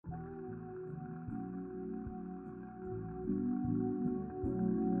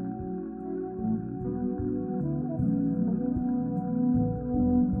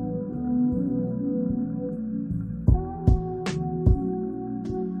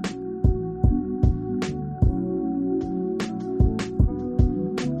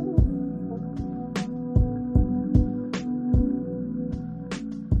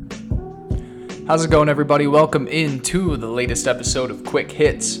How's it going, everybody? Welcome into the latest episode of Quick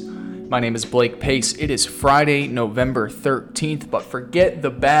Hits. My name is Blake Pace. It is Friday, November 13th, but forget the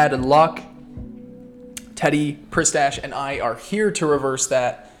bad luck. Teddy Pristash and I are here to reverse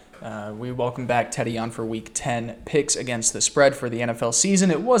that. We welcome back Teddy on for Week 10 picks against the spread for the NFL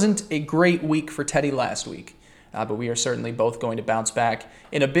season. It wasn't a great week for Teddy last week, but we are certainly both going to bounce back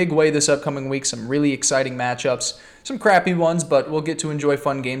in a big way this upcoming week. Some really exciting matchups, some crappy ones, but we'll get to enjoy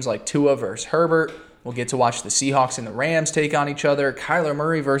fun games like Tua versus Herbert. We'll get to watch the Seahawks and the Rams take on each other, Kyler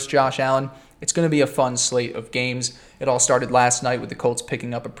Murray versus Josh Allen. It's going to be a fun slate of games. It all started last night with the Colts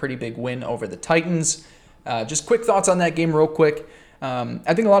picking up a pretty big win over the Titans. Just quick thoughts on that game real quick.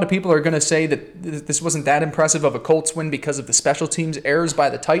 I think a lot of people are going to say that this wasn't that impressive of a Colts win because of the special teams errors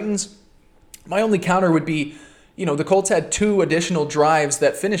by the Titans. My only counter would be, the Colts had 2 additional drives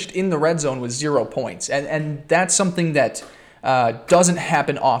that finished in the red zone with 0 points. And that's something that doesn't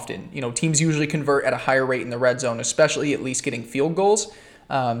happen often. Teams usually convert at a higher rate in the red zone, especially at least getting field goals.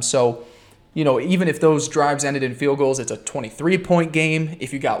 So even if those drives ended in field goals, it's a 23-point game.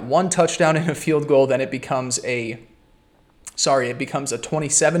 If you got 1 touchdown and a field goal, then it becomes a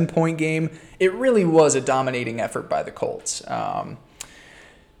 27-point game. It really was a dominating effort by the Colts.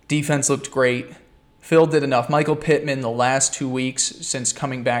 Defense looked great. Phil did enough. Michael Pittman, the last 2 weeks since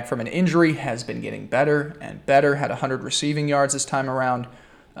coming back from an injury, has been getting better and better. Had 100 receiving yards this time around.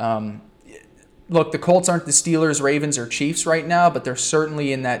 Look, the Colts aren't the Steelers, Ravens, or Chiefs right now, but they're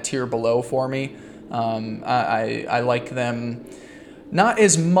certainly in that tier below for me. I like them not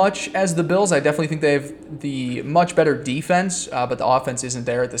as much as the Bills. I definitely think they have the much better defense, but the offense isn't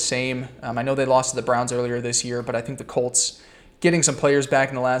there at the same. I know they lost to the Browns earlier this year, but I think the Colts, getting some players back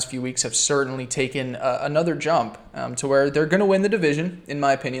in the last few weeks, have certainly taken another jump to where they're going to win the division, in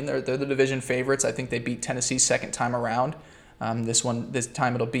my opinion. They're the division favorites. I think they beat Tennessee second time around. This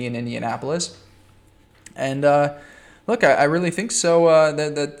time it'll be in Indianapolis. And look, I really think so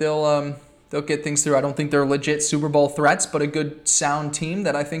that they'll get things through. I don't think they're legit Super Bowl threats, but a good sound team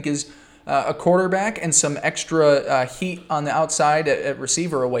that I think is a quarterback and some extra heat on the outside at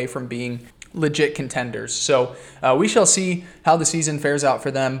receiver away from being legit contenders. So we shall see how the season fares out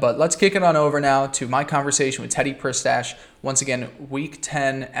for them. But let's kick it on over now to my conversation with Teddy Pristash. Once again, Week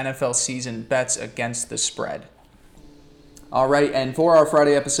 10 NFL season bets against the spread. All right, and for our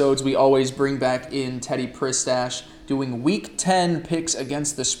Friday episodes, we always bring back in Teddy Pristash doing Week 10 picks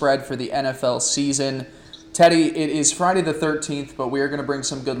against the spread for the NFL season. Teddy, it is Friday the 13th, but we are going to bring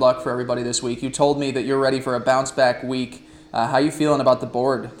some good luck for everybody this week. You told me that you're ready for a bounce-back week. How you feeling about the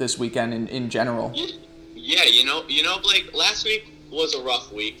board this weekend in general? Yeah, Blake, last week was a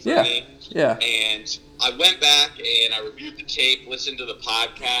rough week for me. Yeah. And I went back and I reviewed the tape, listened to the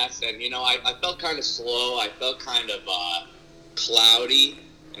podcast, and, I felt kind of slow. I felt kind of cloudy,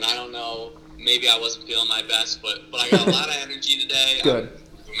 and I don't know, maybe I wasn't feeling my best, but I got a lot of energy today. Good.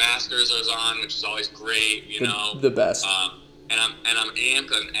 The Masters was on, which is always great, The best. And I'm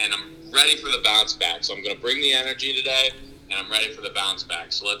amped and I'm ready for the bounce back. So I'm going to bring the energy today, and I'm ready for the bounce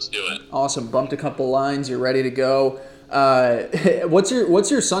back. So let's do it. Awesome. Bumped a couple lines. You're ready to go. What's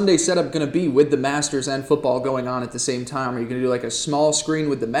your Sunday setup going to be with the Masters and football going on at the same time? Are you going to do like a small screen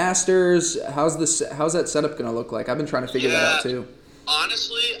with the Masters? How's that setup going to look like? I've been trying to figure that out too.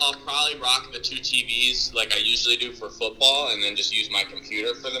 Honestly, I'll probably rock the 2 TVs like I usually do for football, and then just use my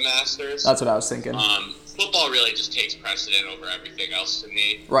computer for the Masters. That's what I was thinking. Football really just takes precedent over everything else to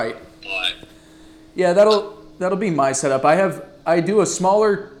me. Right. But yeah, that'll be my setup. I do a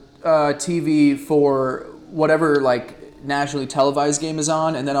smaller TV for whatever nationally televised game is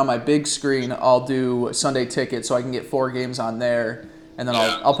on, and then on my big screen I'll do Sunday Ticket so I can get 4 games on there, and then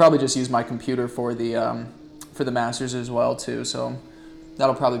I'll probably just use my computer for the Masters as well too. So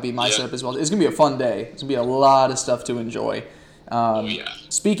that'll probably be my setup as well. It's gonna be a fun day. It's gonna be a lot of stuff to enjoy.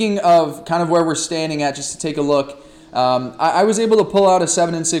 Speaking of kind of where we're standing at, just to take a look, I was able to pull out a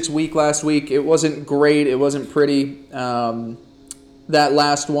 7-6 week last week. It wasn't great. It wasn't pretty. That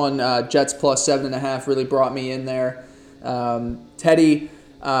last one, Jets plus 7.5, really brought me in there. Teddy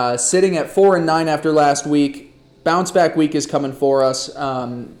sitting at 4-9 after last week. Bounce back week is coming for us.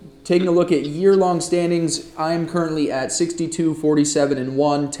 Taking a look at year-long standings, I'm currently at 62,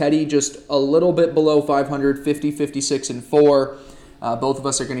 47-1. Teddy just a little bit below 500, 50, 56-4. Both of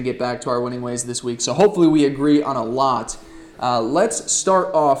us are going to get back to our winning ways this week, so hopefully we agree on a lot. Let's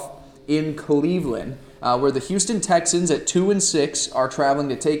start off in Cleveland, where the Houston Texans at 2-6 are traveling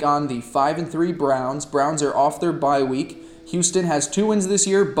to take on the 5-3 Browns. Browns are off their bye week. Houston has 2 wins this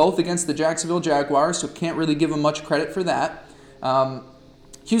year, both against the Jacksonville Jaguars, so can't really give them much credit for that.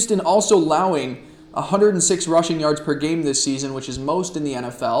 Houston also allowing 106 rushing yards per game this season, which is most in the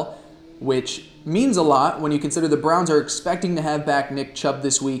NFL. which means a lot when you consider the Browns are expecting to have back Nick Chubb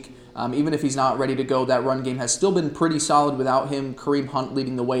this week. Even if he's not ready to go, that run game has still been pretty solid without him. Kareem Hunt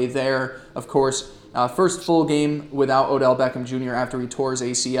leading the way there, of course. First full game without Odell Beckham Jr. after he tore his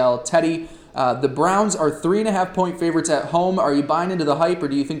ACL. Teddy, the Browns are 3.5-point favorites at home. Are you buying into the hype, or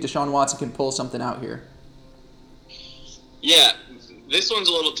do you think Deshaun Watson can pull something out here? Yeah, this one's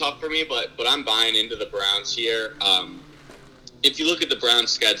a little tough for me, but I'm buying into the Browns here. If you look at the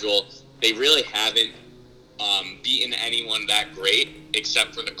Browns' schedule, they really haven't beaten anyone that great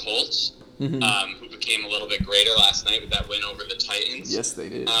except for the Colts, who became a little bit greater last night with that win over the Titans. Yes, they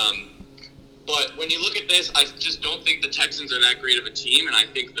did. But when you look at this, I just don't think the Texans are that great of a team, and I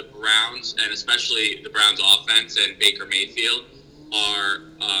think the Browns, and especially the Browns' offense and Baker Mayfield,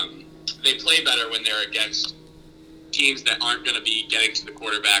 they play better when they're against teams that aren't going to be getting to the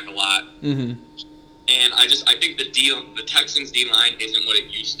quarterback a lot. And I think the Texans' D-line isn't what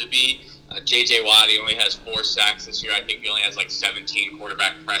it used to be. J.J. Watt, he only has 4 sacks this year. I think he only has like 17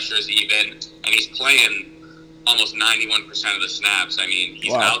 quarterback pressures even, and he's playing almost 91% of the snaps. I mean,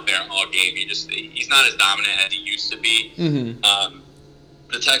 he's out there all game. He's not as dominant as he used to be.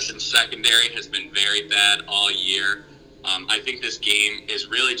 The Texans' secondary has been very bad all year. I think this game is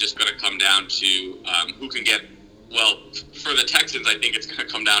really just going to come down to who can get. Well, for the Texans, I think it's going to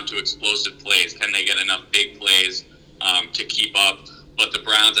come down to explosive plays. Can they get enough big plays to keep up? But the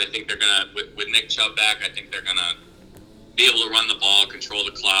Browns, I think they're going to, with Nick Chubb back, I think they're going to be able to run the ball, control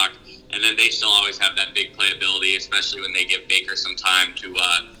the clock, and then they still always have that big playability, especially when they give Baker some time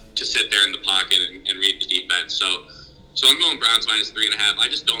to sit there in the pocket and read the defense. So I'm going Browns minus 3.5. I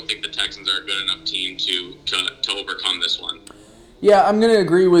just don't think the Texans are a good enough team to overcome this one. Yeah, I'm going to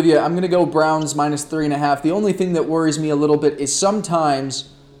agree with you. I'm going to go Browns minus 3.5. The only thing that worries me a little bit is sometimes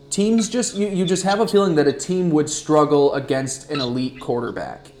teams just, you just have a feeling that a team would struggle against an elite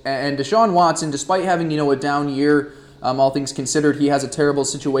quarterback. And Deshaun Watson, despite having, a down year, all things considered, he has a terrible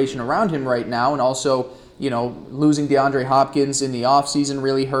situation around him right now. And also, losing DeAndre Hopkins in the offseason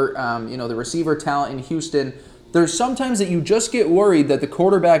really hurt, the receiver talent in Houston. There's sometimes that you just get worried that the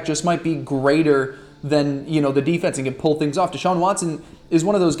quarterback just might be greater than, the defense and can pull things off. Deshaun Watson is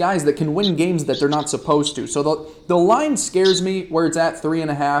one of those guys that can win games that they're not supposed to. So the line scares me where it's at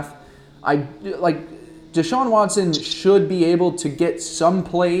 3.5. Deshaun Watson should be able to get some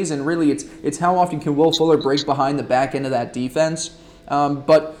plays, and really it's how often can Will Fuller break behind the back end of that defense.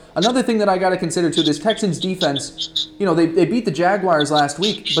 But another thing that I got to consider too, this Texans defense, they beat the Jaguars last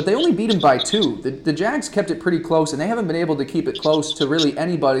week, but they only beat them by 2. The Jags kept it pretty close, and they haven't been able to keep it close to really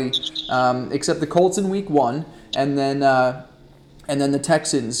anybody except the Colts in week 1, and then the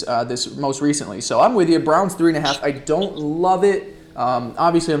Texans this most recently. So I'm with you, Browns 3.5. I don't love it.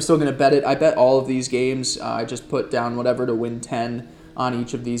 Obviously, I'm still going to bet it. I bet all of these games. I just put down whatever to win 10 on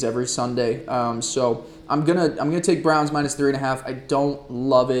each of these every Sunday. So I'm gonna take Browns minus 3.5. I don't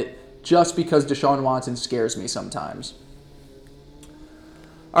love it just because Deshaun Watson scares me sometimes.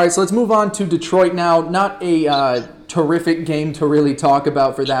 All right, so let's move on to Detroit now. Not a terrific game to really talk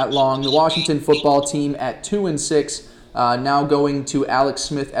about for that long. The Washington football team at 2-6. Now going to Alex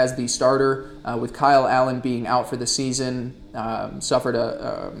Smith as the starter, with Kyle Allen being out for the season. Suffered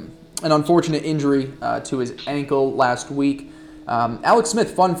an unfortunate injury to his ankle last week. Alex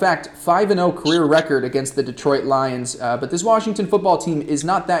Smith, fun fact, 5-0 career record against the Detroit Lions. But this Washington football team is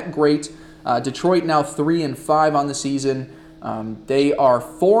not that great. Detroit now 3-5 on the season. They are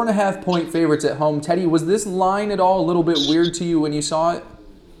 4.5-point favorites at home. Teddy, was this line at all a little bit weird to you when you saw it?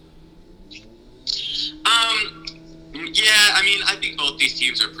 Yeah, I mean, I think both these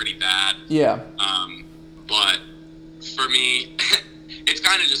teams are pretty bad. Yeah. But for me, it's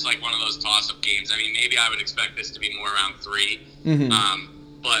kind of just like one of those toss-up games. I mean, maybe I would expect this to be more around 3.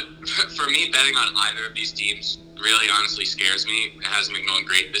 But for me, betting on either of these teams really honestly scares me. It hasn't been going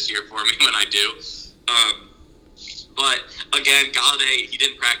great this year for me when I do. But again, Galladay, he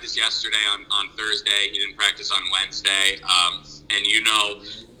didn't practice yesterday on Thursday. He didn't practice on Wednesday. And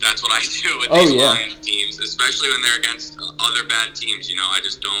that's what I do with these Lions teams, especially when they're against other bad teams.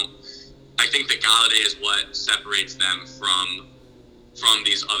 I think that Galladay is what separates them from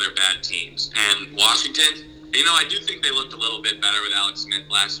these other bad teams. And Washington, I do think they looked a little bit better with Alex Smith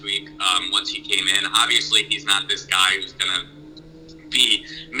last week once he came in. Obviously, he's not this guy who's going to be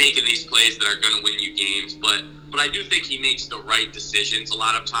making these plays that are going to win you games, but I do think he makes the right decisions a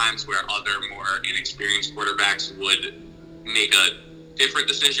lot of times where other more inexperienced quarterbacks would make a different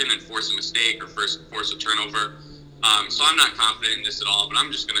decision and force a mistake or force a turnover. So I'm not confident in this at all, but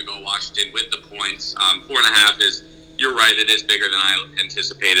I'm just going to go Washington with the points. 4.5 is, you're right, it is bigger than I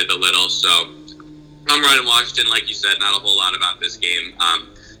anticipated a little. So I'm right in Washington. Like you said, not a whole lot about this game.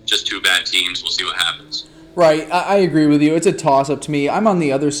 just two bad teams. We'll see what happens. Right, I agree with you. It's a toss-up to me. I'm on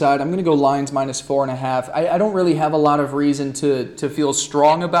the other side. I'm going to go Lions -4.5. I don't really have a lot of reason to feel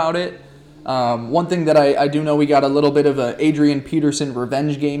strong about it. One thing that I do know, we got a little bit of a Adrian Peterson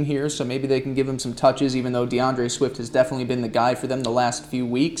revenge game here, so maybe they can give him some touches, even though DeAndre Swift has definitely been the guy for them the last few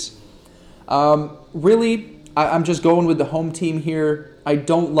weeks. Really, I'm just going with the home team here. I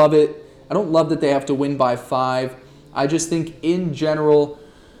don't love it. I don't love that they have to win by 5. I just think in general,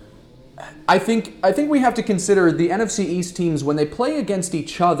 I think we have to consider the NFC East teams when they play against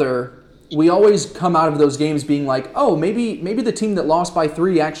each other. We always come out of those games being like, oh, maybe the team that lost by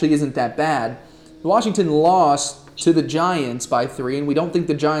 3 actually isn't that bad. Washington lost to the Giants by 3, and we don't think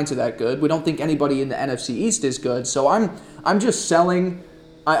the Giants are that good. We don't think anybody in the NFC East is good. So I'm just selling.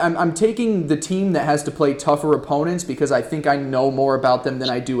 I'm taking the team that has to play tougher opponents because I think I know more about them than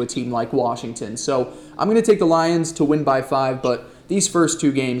I do a team like Washington. So I'm going to take the Lions to win by 5, but these first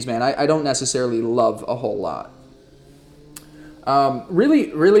 2 games, man, I don't necessarily love a whole lot. Really,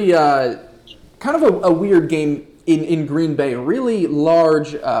 kind of a weird game in Green Bay. Really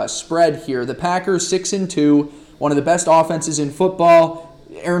large spread here. The Packers 6-2, one of the best offenses in football.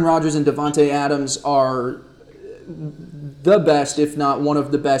 Aaron Rodgers and Davante Adams are the best, if not one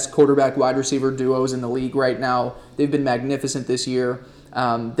of the best quarterback wide receiver duos in the league right now. They've been magnificent this year.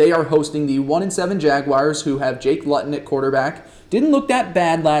 They are hosting the 1-7 Jaguars, who have Jake Luton at quarterback. Didn't look that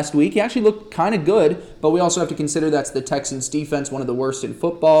bad last week. He actually looked kind of good, but we also have to consider that's the Texans' defense, one of the worst in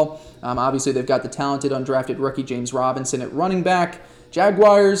football. Obviously, they've got the talented undrafted rookie James Robinson at running back.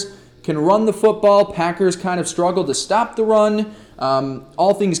 Jaguars can run the football. Packers kind of struggle to stop the run.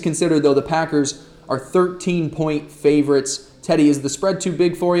 All things considered, though, the Packers are 13-point favorites. Teddy, is the spread too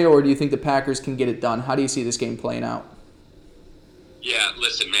big for you, or do you think the Packers can get it done? How do you see this game playing out? Yeah,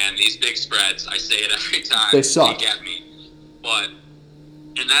 listen, man, these big spreads, I say it every time. They suck. They get me. But,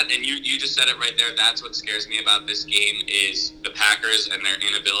 and you just said it right there, that's what scares me about this game is the Packers and their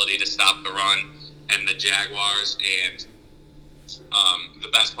inability to stop the run, and the Jaguars and the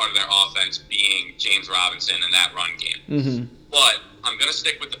best part of their offense being James Robinson and that run game. Mm-hmm. But I'm going to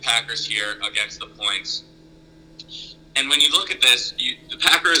stick with the Packers here against the points. And when you look at this, the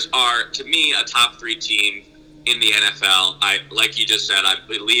Packers are, to me, a top 3 team in the NFL. Like you just said, I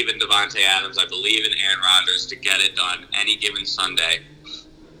believe in Davante Adams. I believe in Aaron Rodgers to get it done any given Sunday.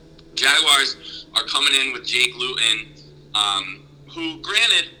 Jaguars are coming in with Jake Luton, who,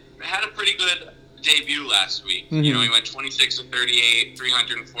 granted, had a pretty good debut last week. Mm-hmm. You know, he went 26 of 38,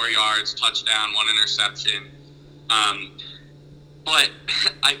 304 yards, touchdown, 1 interception. But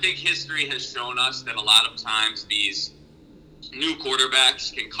I think history has shown us that a lot of times these new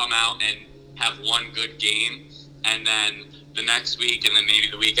quarterbacks can come out and have one good game, and then the next week and then maybe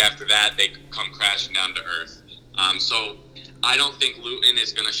the week after that, they come crashing down to earth. So I don't think Luton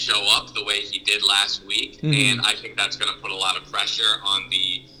is going to show up the way he did last week, and I think that's going to put a lot of pressure on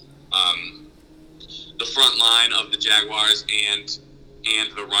the front line of the Jaguars and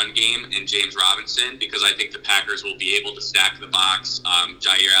the run game and James Robinson, because I think the Packers will be able to stack the box.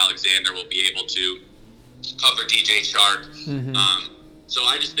 Jair Alexander will be able to cover DJ Shark. So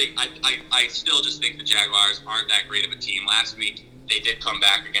I just think I still just think the Jaguars aren't that great of a team. Last week they did come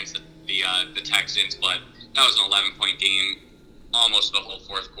back against the Texans, but that was an 11-point game, almost the whole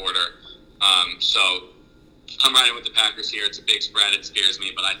fourth quarter. So I'm riding with the Packers here. It's a big spread. It scares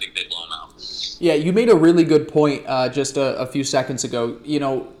me, but I think they blow them out. Yeah, you made a really good point just a few seconds ago. You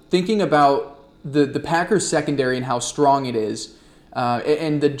know, thinking about the Packers secondary and how strong it is,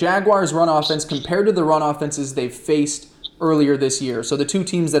 and the Jaguars' run offense compared to the run offenses they've faced earlier this year. So the two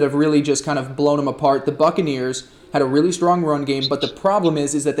teams that have really just kind of blown them apart, the Buccaneers had a really strong run game, but the problem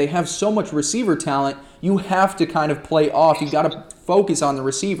is that they have so much receiver talent, you have to kind of play off. You got to focus on the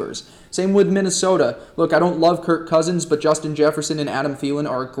receivers. Same with Minnesota. Look, I don't love Kirk Cousins, but Justin Jefferson and Adam Thielen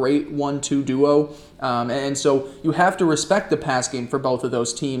are a great 1-2 duo. And so you have to respect the pass game for both of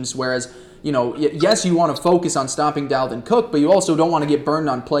those teams, whereas, you know, yes, you want to focus on stopping Dalvin Cook, but you also don't want to get burned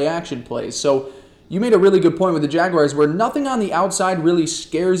on play-action plays. So you made a really good point with the Jaguars where nothing on the outside really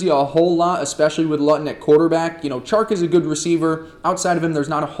scares you a whole lot, especially with Luton at quarterback. You know, Chark is a good receiver. Outside of him, there's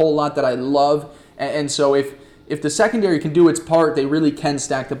not a whole lot that I love. And so if the secondary can do its part, they really can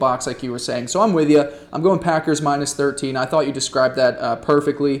stack the box like you were saying. So I'm with you. I'm going Packers -13. I thought you described that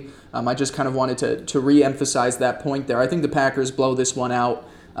perfectly. I just kind of wanted to re-emphasize that point there. I think the Packers blow this one out.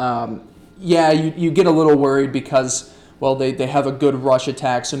 You get a little worried because, well, they have a good rush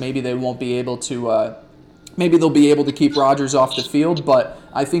attack, so maybe they won't be able to Maybe they'll be able to keep Rodgers off the field, but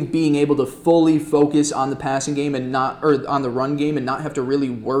I think being able to fully focus on the passing game and on the run game and not have to really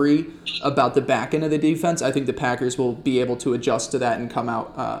worry about the back end of the defense, I think the Packers will be able to adjust to that and come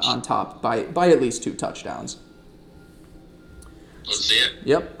out on top by at least 2 touchdowns. Let's see it.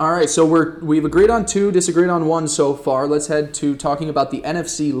 Yep. All right. So we've agreed on 2, disagreed on 1 so far. Let's head to talking about the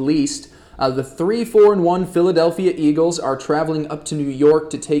NFC least. The 3-4-1 Philadelphia Eagles are traveling up to New York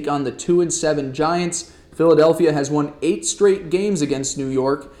to take on the 2-7 Giants. Philadelphia has won 8 straight games against New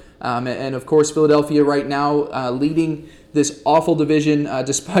York. And of course, Philadelphia right now leading this awful division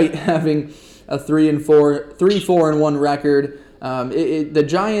despite having a 3-4-1 record. The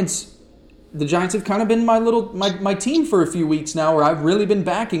Giants have kind of been my team for a few weeks now, where I've really been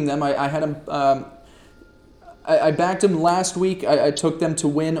backing them. I had them. I backed them last week. I took them to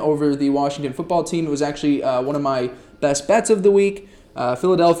win over the Washington football team. It was actually one of my best bets of the week.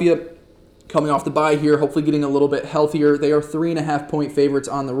 Philadelphia coming off the bye here, hopefully getting a little bit healthier. They are 3.5-point favorites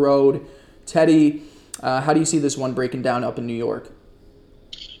on the road. Teddy, how do you see this one breaking down up in New York?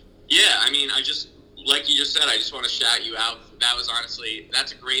 Yeah, I mean, like you just said, I just want to shout you out.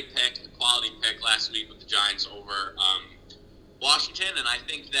 That's a great pick, a quality pick last week with the Giants over Washington, and I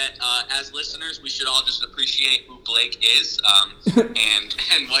think that as listeners, we should all just appreciate who Blake is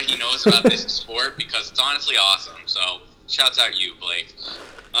and what he knows about this sport, because it's honestly awesome. So, shouts out you, Blake.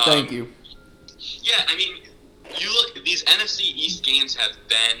 Thank you. Yeah, I mean, you look, these NFC East games have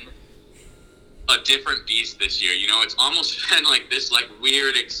been a different beast this year. You know, it's almost been like this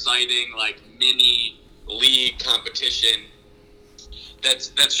weird, exciting, mini league competition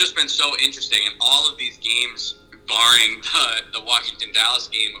that's just been so interesting. And all of these games, barring the Washington-Dallas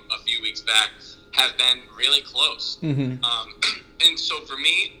game a few weeks back, have been really close. Mm-hmm. And so for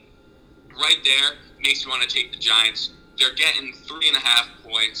me, right there, makes me want to take the Giants. They're getting 3.5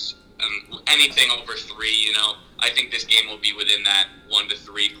 points. Anything over 3, I think this game will be within that 1 to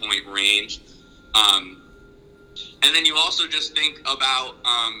 3 point range. And then you also just think about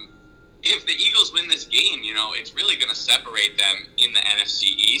if the Eagles win this game, it's really going to separate them in the NFC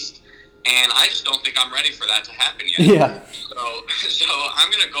East. And I just don't think I'm ready for that to happen yet. Yeah. So I'm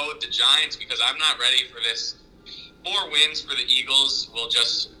going to go with the Giants because I'm not ready for this. 4 wins for the Eagles will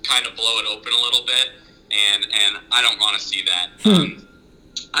just kind of blow it open a little bit, and I don't want to see that.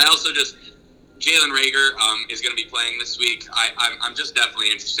 I also Jalen Reagor is going to be playing this week. I'm just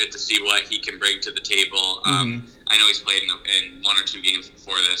definitely interested to see what he can bring to the table. I know he's played in 1 or 2 games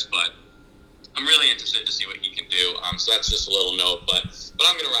before this, but I'm really interested to see what he can do. So that's just a little note, but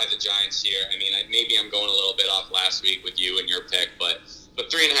I'm going to ride the Giants here. I mean, maybe I'm going a little bit off last week with you and your pick, but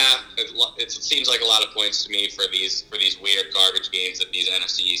 3.5, it seems like a lot of points to me for these weird garbage games that these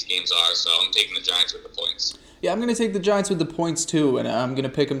NFC East games are. So I'm taking the Giants with the points. Yeah, I'm going to take the Giants with the points too, and I'm going to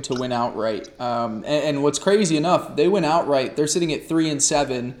pick them to win outright. And what's crazy enough, they win outright. They're sitting at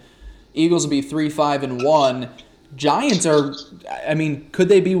 3-7. Eagles will be 3-5-1. Giants are, could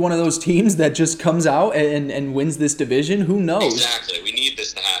they be one of those teams that just comes out and wins this division? Who knows? Exactly. We need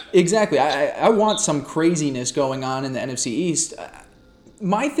this to happen. Exactly. I want some craziness going on in the NFC East.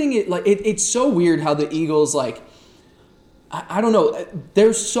 My thing is, it's so weird how the Eagles, I don't know,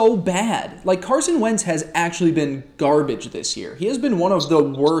 they're so bad. Carson Wentz has actually been garbage this year. He has been one of the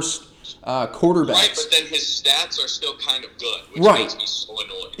worst quarterbacks. Right, but then his stats are still kind of good, which makes me so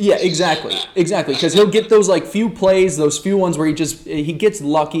annoyed. Yeah, exactly. Exactly, because he'll get those few plays, those few ones where he gets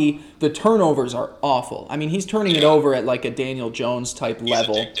lucky. The turnovers are awful. I mean, he's turning it over at a Daniel Jones type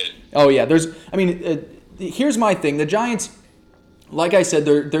level. Addicted. Oh yeah, here's my thing. The Giants, like I said,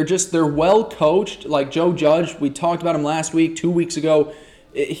 they're well coached. Joe Judge, we talked about him last week, 2 weeks ago.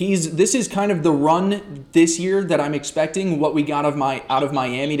 This is kind of the run this year that I'm expecting. What we got out of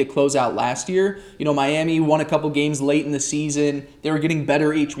Miami to close out last year. Miami won a couple games late in the season. They were getting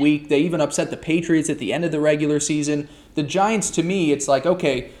better each week. They even upset the Patriots at the end of the regular season. The Giants, to me, it's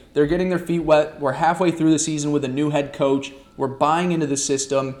okay, they're getting their feet wet. We're halfway through the season with a new head coach. We're buying into the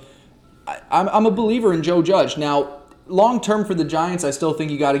system. I'm a believer in Joe Judge. Now, long term for the Giants, I still think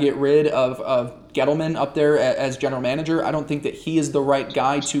you got to get rid of Gettleman up there as general manager. I don't think that he is the right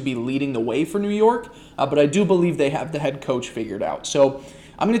guy to be leading the way for New York, but I do believe they have the head coach figured out. So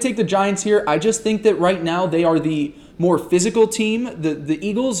I'm going to take the Giants here. I just think that right now they are the more physical team. The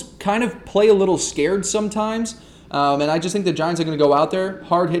Eagles kind of play a little scared sometimes, and I just think the Giants are going to go out there,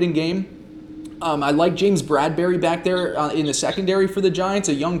 hard-hitting game. I like James Bradbury back there in the secondary for the Giants,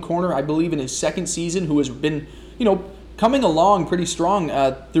 a young corner, I believe, in his second season, who has been, coming along pretty strong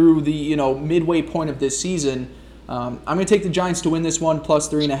through the midway point of this season. I'm going to take the Giants to win this one, plus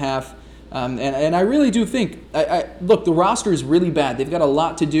 3.5. And I really do think, look, the roster is really bad. They've got a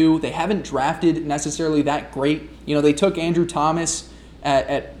lot to do. They haven't drafted necessarily that great. They took Andrew Thomas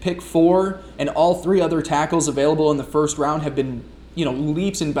at pick 4, and all 3 other tackles available in the first round have been,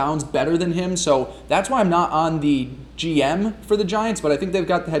 leaps and bounds better than him. So that's why I'm not on the GM for the Giants, but I think they've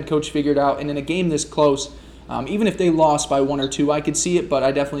got the head coach figured out. And in a game this close, even if they lost by 1 or 2, I could see it, but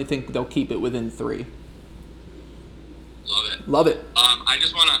I definitely think they'll keep it within 3. Love it. I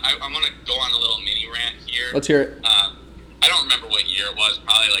just want to go on a little mini rant here. Let's hear it. I don't remember what year it was,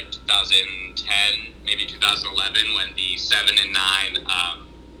 probably like 2010, maybe 2011, when the 7-9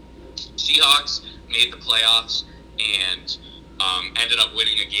 Seahawks made the playoffs and ended up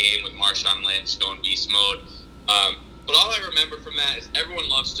winning a game with Marshawn Lynch going beast mode. But all I remember from that is everyone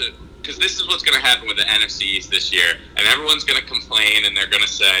loves to, because this is what's going to happen with the NFC East this year, and everyone's going to complain and they're going to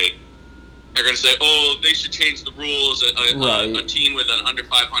say, oh, they should change the rules. A team with an under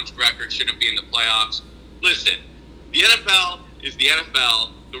 500 record shouldn't be in the playoffs. Listen, the NFL is the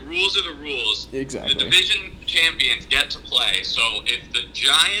NFL. The rules are the rules. Exactly. The division champions get to play. So if the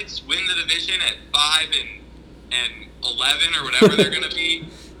Giants win the division at 5-11 or whatever they're going to be,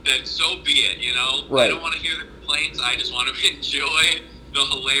 then so be it. Right. I don't want to hear the complaints. I just want to enjoy the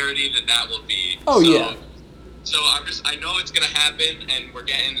hilarity that will be. Yeah. So I know it's going to happen, and we're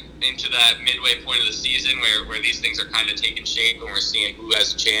getting into that midway point of the season where these things are kind of taking shape, and we're seeing who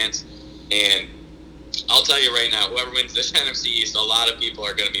has a chance. And I'll tell you right now, whoever wins this NFC East, a lot of people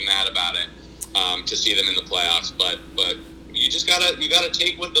are going to be mad about it to see them in the playoffs. But you just gotta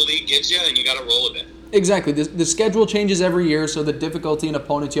take what the league gives you, and you gotta roll with it. Exactly. The schedule changes every year, so the difficulty and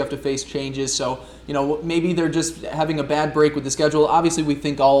opponents you have to face changes. So, maybe they're just having a bad break with the schedule. Obviously, we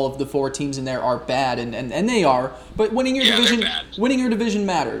think all of the 4 teams in there are bad, and they are. But winning your division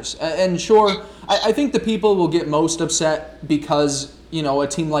matters. And sure, I think the people will get most upset because, a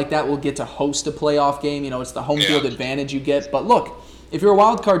team like that will get to host a playoff game. It's the home field advantage you get. But look, if you're a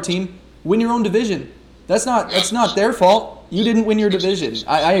wild card team, win your own division. That's not their fault. You didn't win your division.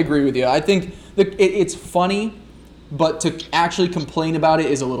 I agree with you. I think it's funny, but to actually complain about it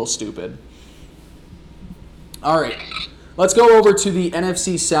is a little stupid. All right, let's go over to the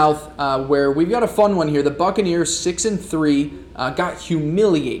NFC South, where we've got a fun one here. The Buccaneers, 6-3, got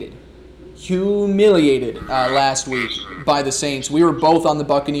humiliated last week by the Saints. We were both on the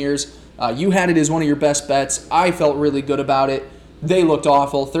Buccaneers. You had it as one of your best bets. I felt really good about it. They looked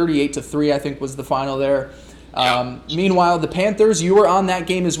awful. 38-3, I think, was the final there. Meanwhile, the Panthers, you were on that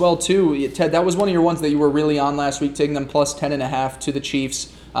game as well, too. Ted, that was one of your ones that you were really on last week, taking them plus 10.5 to the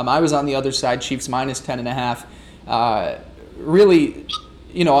Chiefs. I was on the other side, Chiefs minus 10.5. Really,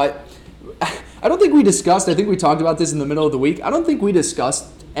 I don't think we discussed, I think we talked about this in the middle of the week. I don't think we discussed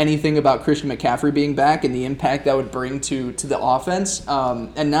anything about Christian McCaffrey being back and the impact that would bring to the offense.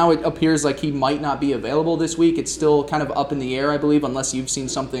 And now it appears like he might not be available this week. It's still kind of up in the air, I believe, unless you've seen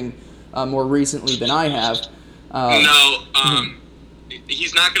something more recently than I have.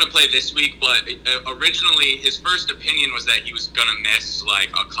 He's not going to play this week, but originally his first opinion was that he was going to miss like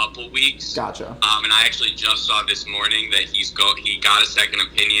a couple weeks. Gotcha. And I actually just saw this morning that he got a second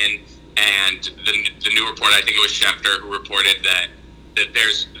opinion, and the new report, I think it was Schefter who reported that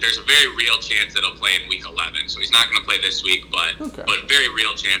there's a very real chance that he'll play in week 11. So he's not going to play this week, but very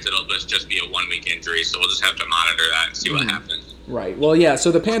real chance it'll just be a 1-week injury. So we'll just have to monitor that and see what happens. Right. Well, yeah.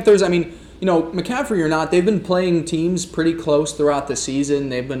 So the Panthers, McCaffrey or not, they've been playing teams pretty close throughout the season.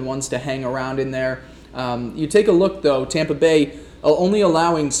 They've been ones to hang around in there. You take a look, though, Tampa Bay only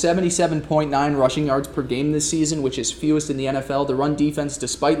allowing 77.9 rushing yards per game this season, which is fewest in the NFL. The run defense,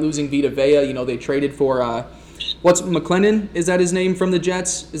 despite losing Vita Vea, they traded for, what's McClendon? Is that his name from the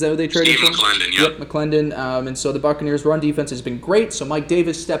Jets? Is that what they traded for? McClendon, yep. McClendon. And so the Buccaneers' run defense has been great. So Mike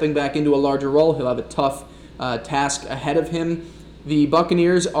Davis stepping back into a larger role. He'll have a tough task ahead of him. The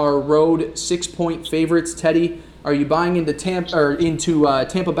Buccaneers are road 6-point favorites. Teddy, are you buying into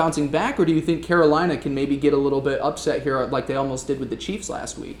Tampa bouncing back, or do you think Carolina can maybe get a little bit upset here, like they almost did with the Chiefs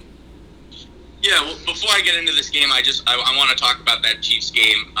last week? Yeah. Well, before I get into this game, I want to talk about that Chiefs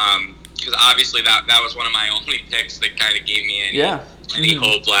game because obviously that was one of my only picks that kind of gave me any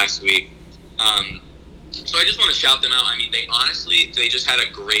hope last week. So I just want to shout them out. They just had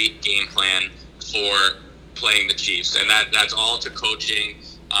a great game plan for playing the Chiefs, and that's all to coaching,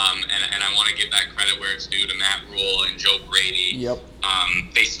 and I want to give that credit where it's due to Matt Rule and Joe Brady. Yep.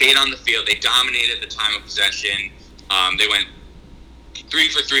 They stayed on the field. They dominated the time of possession. They went 3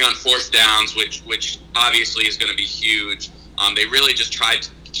 for 3 on fourth downs, which obviously is going to be huge. They really just tried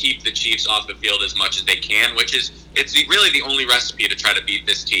to keep the Chiefs off the field as much as they can, it's really the only recipe to try to beat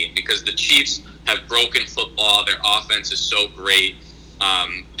this team, because the Chiefs have broken football. Their offense is so great.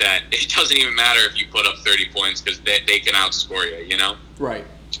 that it doesn't even matter if you put up 30 points because they can outscore you, you know? Right.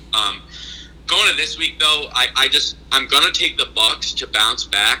 Going to this week, though, I'm going to take the Bucks to bounce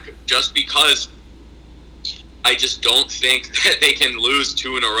back just because I just don't think that they can lose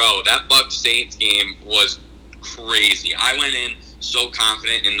 2 in a row. That Bucks-Saints game was crazy. I went in so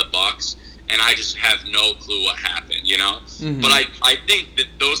confident in the Bucks, and I just have no clue what happened, you know? Mm-hmm. But I think that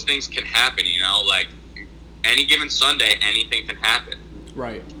those things can happen, you know? Like, any given Sunday, anything can happen.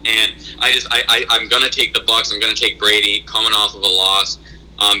 Right. And I'm going to take the Bucks. I'm going to take Brady coming off of a loss.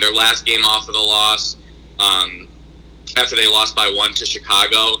 Their last game off of the loss, after they lost by 1 to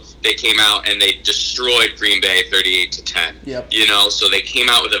Chicago, they came out and they destroyed Green Bay 38-10. Yep. You know, so they came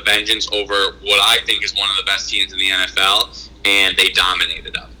out with a vengeance over what I think is one of the best teams in the NFL, and they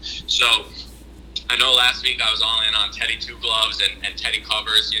dominated them. So I know last week I was all in on Teddy Two Gloves and Teddy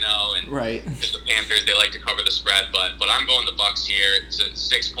covers, you know, and right. the Panthers, they like to cover the spread, but I'm going the Bucks here. It's a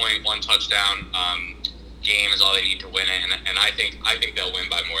 6-point, 1 touchdown game is all they need to win it, and I think they'll win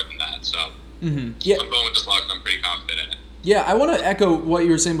by more than that. So Yeah. I'm going with the Bucks. I'm pretty confident in it. Yeah, I want to echo what you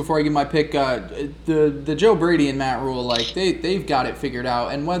were saying before I give my pick. The Joe Brady and Matt Rule, like they've got it figured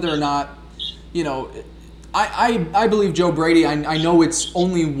out, and whether or not, you know, I believe Joe Brady. I know it's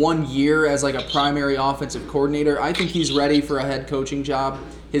only 1 year as like a primary offensive coordinator. I think he's ready for a head coaching job.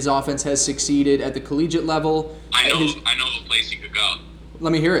 His offense has succeeded at the collegiate level. I know the place he could go.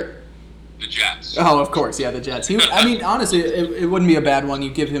 Let me hear it. The Jets. Oh, of course, yeah, the Jets. I mean, honestly, it wouldn't be a bad one.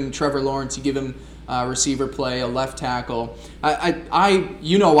 You give him Trevor Lawrence, you give him receiver play, a left tackle.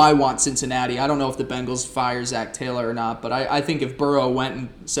 I want Cincinnati. I don't know if the Bengals fire Zach Taylor or not, but I think if Burrow went and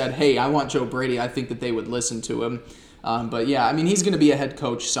said, hey, I want Joe Brady, I think that they would listen to him. But yeah, I mean, he's going to be a head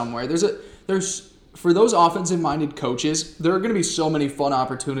coach somewhere. There's for those offensive-minded coaches, there are going to be so many fun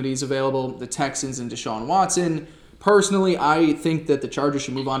opportunities available. The Texans and Deshaun Watson. Personally, I think that the Chargers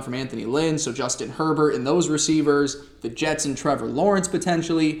should move on from Anthony Lynn, so Justin Herbert and those receivers, the Jets and Trevor Lawrence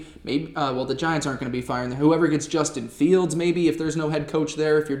potentially. Maybe, the Giants aren't going to be firing. Whoever gets Justin Fields, maybe, if there's no head coach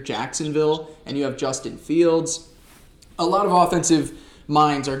there, if you're Jacksonville and you have Justin Fields. A lot of offensive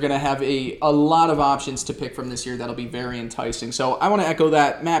minds are going to have a lot of options to pick from this year that'll be very enticing. So I want to echo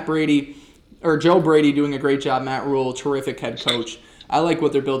that. Joe Brady doing a great job. Matt Rule, terrific head coach. I like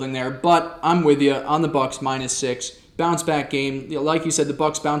what they're building there, but I'm with you on the Bucks -6. Bounce back game. You know, like you said, the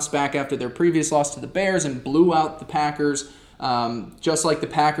Bucks bounced back after their previous loss to the Bears and blew out the Packers. Just like the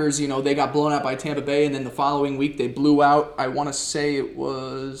Packers, you know, they got blown out by Tampa Bay, and then the following week they blew out, I want to say it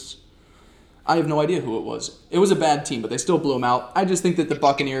was, I have no idea who it was. It was a bad team, but they still blew them out. I just think that the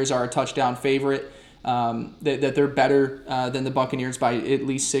Buccaneers are a touchdown favorite. That they're better than the Buccaneers by at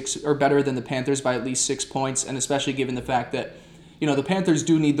least 6, or better than the Panthers by at least 6 points, and especially given the fact that, you know, the Panthers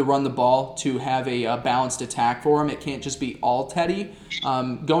do need to run the ball to have a balanced attack for them. It can't just be all Teddy.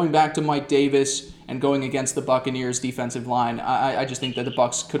 Going back to Mike Davis and going against the Buccaneers defensive line, I just think that the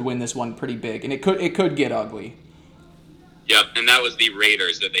Bucs could win this one pretty big, and it could get ugly. Yep, and that was the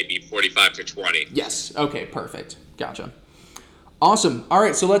Raiders that they beat 45-20. Yes. Okay. Perfect. Gotcha. Awesome. All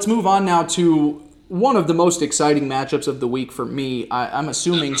right. So let's move on now to one of the most exciting matchups of the week for me. I'm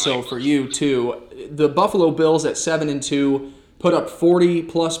assuming so for you too. The Buffalo Bills at 7-2. Put up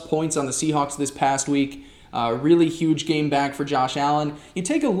 40-plus points on the Seahawks this past week. Really huge game back for Josh Allen. You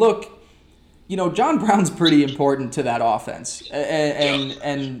take a look, you know, John Brown's pretty important to that offense.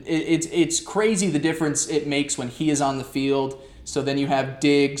 And it's crazy the difference it makes when he is on the field. So then you have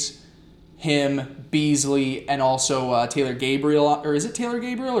Diggs, him, Beasley, and also Taylor Gabriel. Or is it Taylor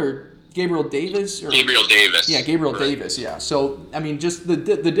Gabriel or Gabriel Davis? Gabriel Davis. Yeah, Gabriel Davis, yeah. So, I mean, just the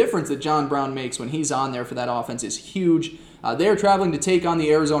difference that John Brown makes when he's on there for that offense is huge. They are traveling to take on the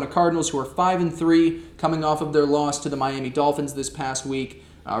Arizona Cardinals, who are 5-3, coming off of their loss to the Miami Dolphins this past week.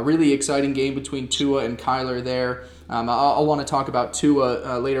 Really exciting game between Tua and Kyler there. I'll want to talk about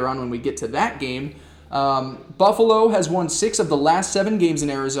Tua later on when we get to that game. Buffalo has won 6 of the last 7 games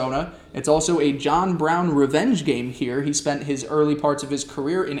in Arizona. It's also a John Brown revenge game here. He spent his early parts of his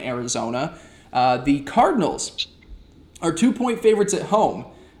career in Arizona. The Cardinals are 2-point favorites at home.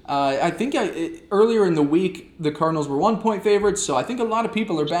 I think earlier in the week, the Cardinals were 1-point favorites, so I think a lot of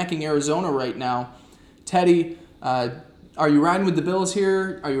people are backing Arizona right now. Teddy, are you riding with the Bills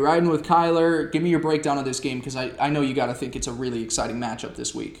here? Are you riding with Kyler? Give me your breakdown of this game, because I know you got to think it's a really exciting matchup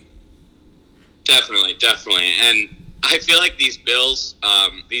this week. Definitely. And I feel like these Bills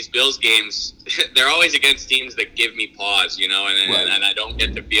games, they're always against teams that give me pause, you know, and I don't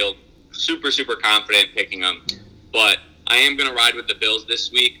get to feel super, super confident picking them. But I am going to ride with the Bills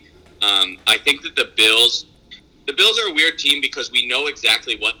this week. I think that the Bills are a weird team because we know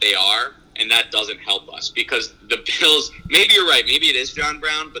exactly what they are, and that doesn't help us because the Bills, maybe you're right, maybe it is John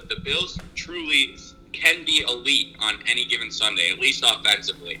Brown, but the Bills truly can be elite on any given Sunday, at least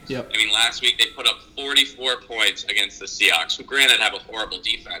offensively. Yep. I mean, last week they put up 44 points against the Seahawks, who granted have a horrible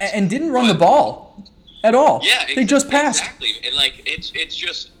defense. And didn't run the ball at all. Yeah. They just passed. Exactly. And, like, it's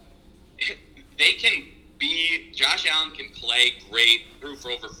just, they can be, Josh Allen can play great, threw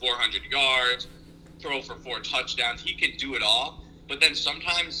for over 400 yards, throw for 4 touchdowns. He can do it all. But then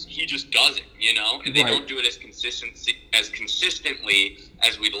sometimes he just doesn't, and they don't do it as consistently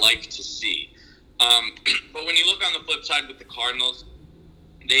as we'd like to see. But when you look on the flip side with the Cardinals,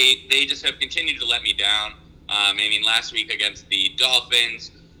 they just have continued to let me down. I mean, last week against the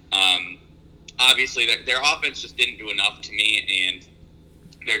Dolphins, obviously their offense just didn't do enough to me, and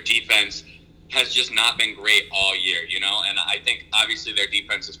their defense has just not been great all year, And I think obviously their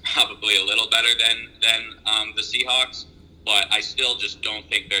defense is probably a little better than the Seahawks, but I still just don't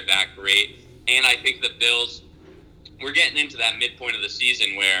think they're that great. And I think the Bills, we're getting into that midpoint of the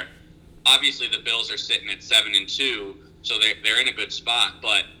season where obviously the Bills are sitting at 7-2, so they're in a good spot,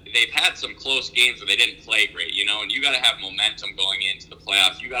 but they've had some close games where they didn't play great, and you got to have momentum going into the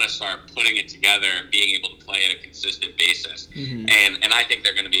playoffs. You got to start putting it together and being able to play at a consistent basis. Mm-hmm. And I think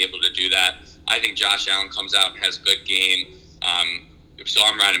they're going to be able to do that. I think Josh Allen comes out and has a good game. So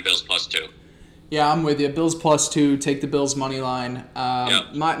I'm riding Bills +2. Yeah, I'm with you. Bills +2. Take the Bills money line.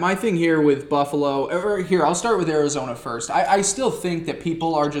 Yep. My thing here with Buffalo, I'll start with Arizona first. I still think that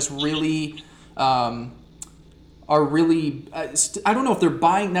people are just really, I don't know if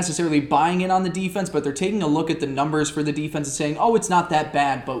they're necessarily buying in on the defense, but they're taking a look at the numbers for the defense and saying, oh, it's not that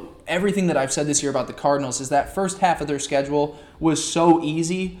bad. But everything that I've said this year about the Cardinals is that first half of their schedule was so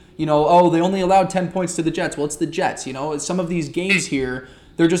easy. They only allowed 10 points to the Jets. Well, it's the Jets. Some of these games here,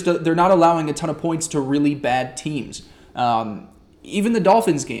 they're not allowing a ton of points to really bad teams. Even the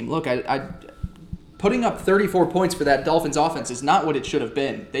Dolphins game. Look, I putting up 34 points for that Dolphins offense is not what it should have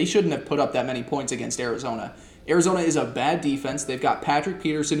been. They shouldn't have put up that many points against Arizona. Arizona is a bad defense. They've got Patrick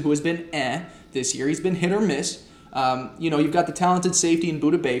Peterson, who has been this year. He's been hit or miss. You've got the talented safety in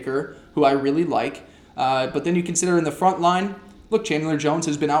Budda Baker, who I really like. But then you consider in the front line, look, Chandler Jones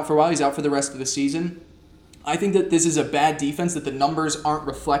has been out for a while. He's out for the rest of the season. I think that this is a bad defense that the numbers aren't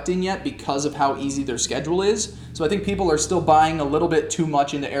reflecting yet because of how easy their schedule is. So I think people are still buying a little bit too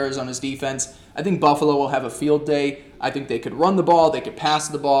much into Arizona's defense. I think Buffalo will have a field day. I think they could run the ball. They could pass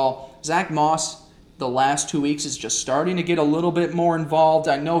the ball. Zach Moss, the last 2 weeks, is just starting to get a little bit more involved.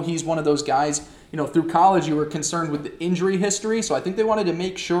 I know he's one of those guys, through college you were concerned with the injury history, so I think they wanted to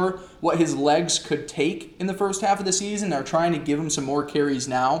make sure what his legs could take in the first half of the season. They're trying to give him some more carries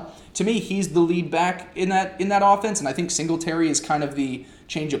now. To me, he's the lead back in that offense, and I think Singletary is kind of the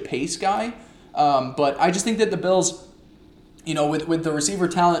change of pace guy. But I just think that the Bills, with the receiver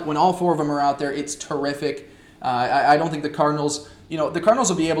talent, when all 4 of them are out there, it's terrific. I don't think the Cardinals, the Cardinals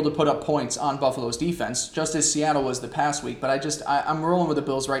will be able to put up points on Buffalo's defense, just as Seattle was the past week. But I'm rolling with the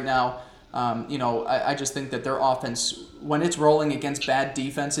Bills right now. I just think that their offense, when it's rolling against bad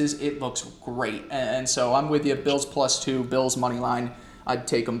defenses, it looks great. And so I'm with you, Bills +2, Bills money line. I'd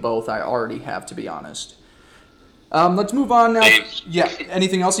take them both. I already have, to be honest. Let's move on now. Yeah,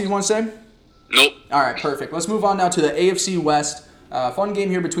 anything else you want to say? Nope. All right, perfect. Let's move on now to the AFC West. Fun game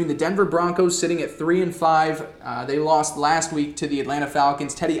here between the Denver Broncos sitting at 3-5. They lost last week to the Atlanta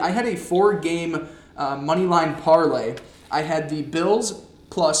Falcons. Teddy, I had a 4-game money line parlay. I had the Bills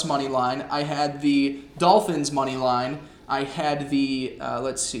plus money line. I had the Dolphins money line. I had the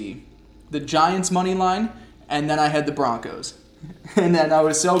the Giants money line, and then I had the Broncos. And then I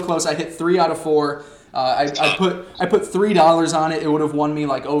was so close. I hit 3 out of 4. I put $3 on it. It would have won me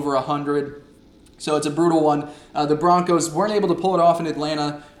like over 100. So it's a brutal one. The Broncos weren't able to pull it off in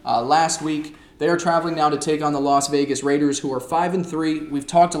Atlanta last week. They are traveling now to take on the Las Vegas Raiders, who are 5-3. We've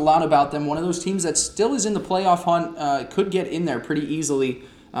talked a lot about them. One of those teams that still is in the playoff hunt, could get in there pretty easily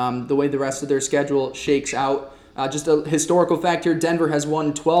the way the rest of their schedule shakes out. Just a historical fact here, Denver has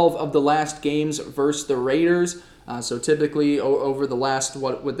won 12 of the last games versus the Raiders. So typically over the last,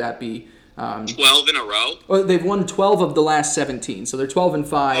 what would that be? 12 in a row? Well, they've won 12 of the last 17, so they're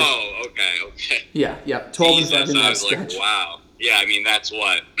 12-5. Oh, okay. Yeah, 12-5 in that stretch. Like, wow. Yeah, I mean, that's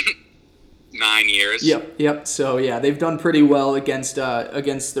what, 9 years? Yep. So, yeah, they've done pretty well against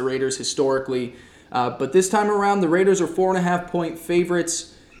the Raiders historically. But this time around, the Raiders are 4.5-point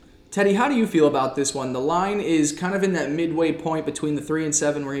favorites. Teddy, how do you feel about this one? The line is kind of in that midway point between the 3 and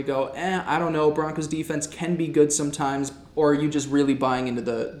 7 where you go, I don't know, Broncos defense can be good sometimes, or are you just really buying into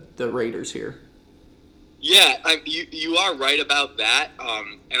the Raiders here? Yeah, you are right about that.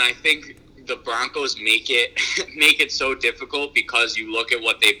 And I think the Broncos make it make it so difficult because you look at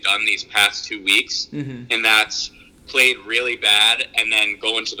what they've done these past 2 weeks, and that's played really bad and then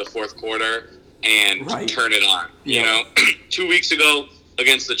go into the fourth quarter and turn it on. Yeah. You know, 2 weeks ago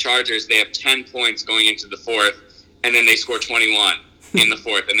against the Chargers, they have 10 points going into the fourth, and then they score 21 in the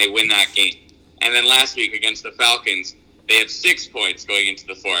fourth, and they win that game. And then last week against the Falcons, they have 6 points going into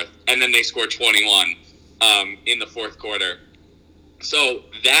the fourth, and then they score 21 in the fourth quarter. So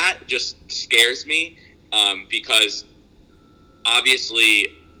that just scares me because obviously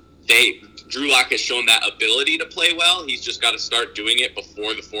Drew Lock has shown that ability to play well. He's just got to start doing it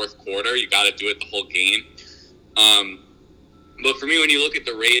before the fourth quarter. You got to do it the whole game. But for me, when you look at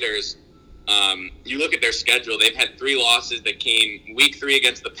the Raiders, you look at their schedule, they've had 3 losses that came week 3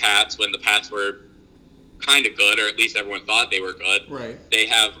 against the Pats when the Pats were kind of good, or at least everyone thought they were good. Right. They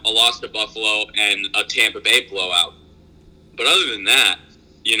have a loss to Buffalo and a Tampa Bay blowout. But other than that,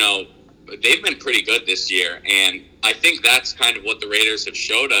 you know, they've been pretty good this year. And I think that's kind of what the Raiders have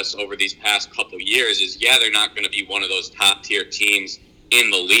showed us over these past couple years is, yeah, they're not going to be one of those top-tier teams in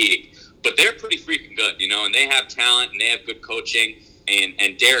the league, but they're pretty freaking good, you know, and they have talent and they have good coaching,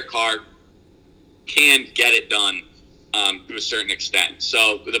 and Derek Carr can get it done to a certain extent.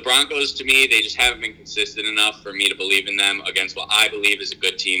 So the Broncos, to me, they just haven't been consistent enough for me to believe in them against what I believe is a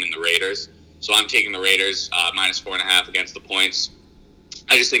good team in the Raiders. So I'm taking the Raiders minus 4.5 against the points.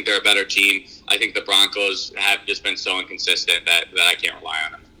 I just think they're a better team. I think the Broncos have just been so inconsistent that I can't rely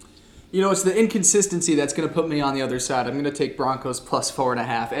on them. You know, it's the inconsistency that's going to put me on the other side. I'm going to take Broncos plus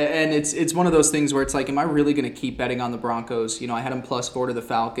 4.5. And it's one of those things where it's like, am I really going to keep betting on the Broncos? You know, I had them plus 4 to the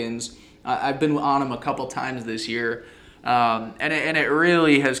Falcons. I've been on them a couple times this year. And it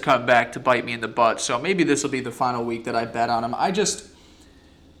really has come back to bite me in the butt. So maybe this will be the final week that I bet on them. I just,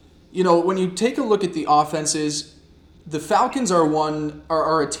 you know, when you take a look at the offenses, the Falcons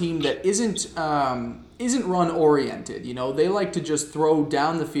are a team that isn't run oriented. You know, they like to just throw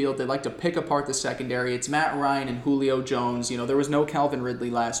down the field. They like to pick apart the secondary. It's Matt Ryan and Julio Jones. You know, there was no Calvin Ridley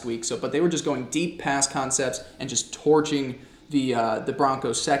last week, but they were just going deep pass concepts and just torching the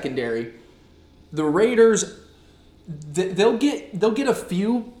Broncos secondary. The Raiders, they'll get a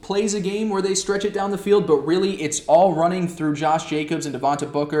few plays a game where they stretch it down the field, but really it's all running through Josh Jacobs and Devonta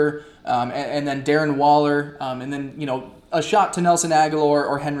Booker, and then Darren Waller, and then, you know, a shot to Nelson Aguilar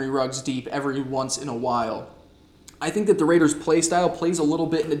or Henry Ruggs deep every once in a while. I think that the Raiders' play style plays a little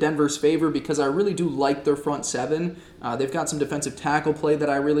bit into Denver's favor because I really do like their front seven. They've got some defensive tackle play that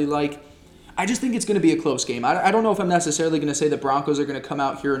I really like. I just think it's going to be a close game. I don't know if I'm necessarily going to say the Broncos are going to come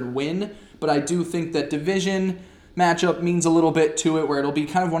out here and win, but I do think that division matchup means a little bit to it, where it'll be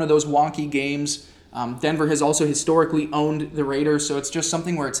kind of one of those wonky games. Denver has also historically owned the Raiders, so it's just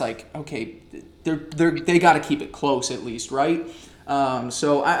something where it's like, okay, they got to keep it close at least, right?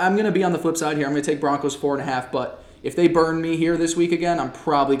 So I'm going to be on the flip side here. I'm going to take Broncos 4.5, but if they burn me here this week again, I'm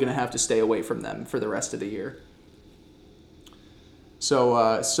probably going to have to stay away from them for the rest of the year.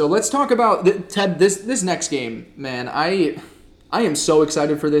 So let's talk about Ted. This next game, man. I am so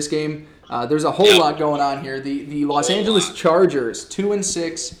excited for this game. There's a whole lot going on here. The Los Angeles Chargers,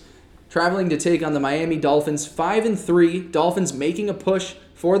 2-6, traveling to take on the Miami Dolphins, 5-3. Dolphins making a push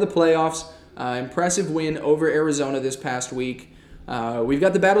for the playoffs. Impressive win over Arizona this past week. We've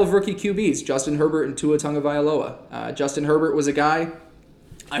got the battle of rookie QBs, Justin Herbert and Tua Tagovailoa. Justin Herbert was a guy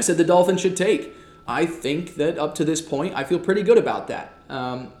I said the Dolphins should take. I think that up to this point, I feel pretty good about that.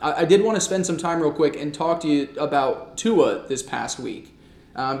 I did want to spend some time real quick and talk to you about Tua this past week.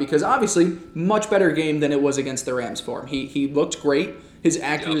 Because obviously, much better game than it was against the Rams for him. He looked great. His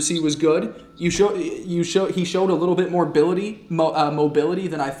accuracy was good. He showed a little bit more mobility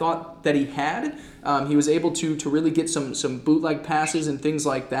than I thought that he had. He was able to really get some bootleg passes and things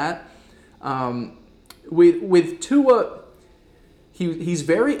like that. With Tua, he's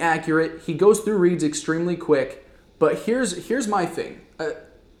very accurate. He goes through reads extremely quick. But here's my thing.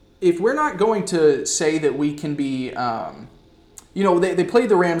 If we're not going to say that we can be... You know, they played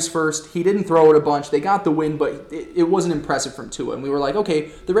the Rams first. He didn't throw it a bunch. They got the win, but it wasn't impressive from Tua. And we were like, okay,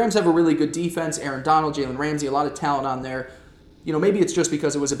 the Rams have a really good defense. Aaron Donald, Jalen Ramsey, a lot of talent on there. You know, maybe it's just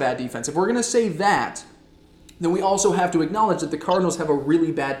because it was a bad defense. If we're going to say that, then we also have to acknowledge that the Cardinals have a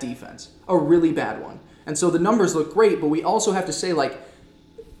really bad defense, a really bad one. And so the numbers look great, but we also have to say, like,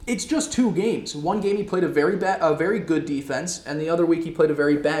 it's just 2 games. One game he played a very good defense, and the other week he played a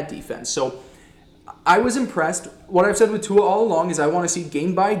very bad defense. So I was impressed. What I've said with Tua all along is I want to see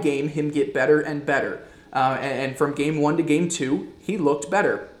game by game him get better and better. And from game 1 to game 2, he looked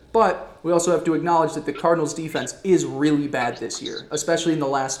better. But we also have to acknowledge that the Cardinals' defense is really bad this year, especially in the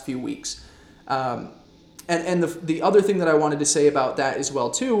last few weeks. And the other thing that I wanted to say about that as well,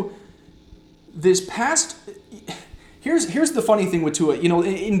 too, this past here's the funny thing with Tua.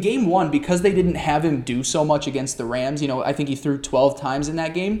 In game one, because they didn't have him do so much against the Rams, I think he threw 12 times in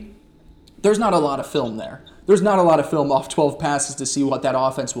that game. There's not a lot of film there. There's not a lot of film off 12 passes to see what that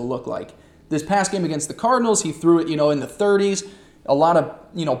offense will look like. This past game against the Cardinals, he threw it, in the 30s. A lot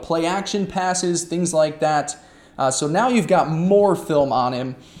of, play action passes, things like that. So now you've got more film on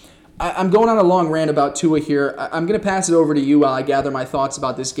him. I'm going on a long rant about Tua here. I'm going to pass it over to you while I gather my thoughts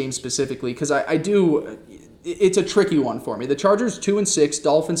about this game specifically, because it's a tricky one for me. The Chargers 2-6,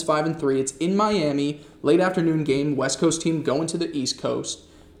 Dolphins 5-3. It's in Miami, late afternoon game. West Coast team going to the East Coast,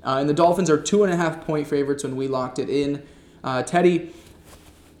 and the Dolphins are 2.5-point favorites when we locked it in. Teddy,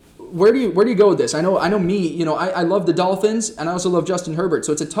 where do you go with this? I know me. I love the Dolphins, and I also love Justin Herbert.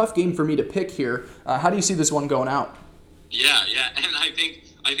 So it's a tough game for me to pick here. How do you see this one going out? Yeah, and I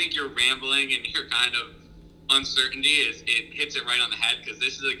think your rambling and your kind of uncertainty it hits it right on the head, because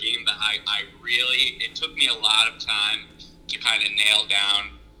this is a game that I really, it took me a lot of time to kind of nail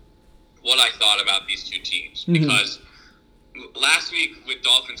down what I thought about these two teams. Mm-hmm. Because last week with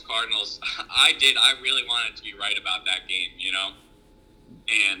Dolphins Cardinals, I really wanted to be right about that game,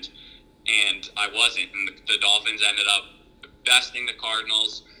 and I wasn't, and the Dolphins ended up besting the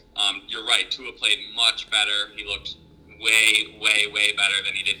Cardinals. You're right, Tua played much better. He looked way, way, way better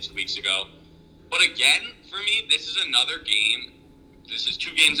than he did 2 weeks ago. But again, for me, this is another game. This is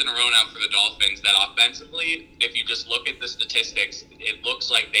 2 games in a row now for the Dolphins that offensively, if you just look at the statistics, it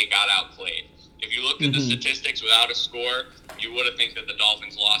looks like they got outplayed. If you looked at the statistics without a score, you would have think that the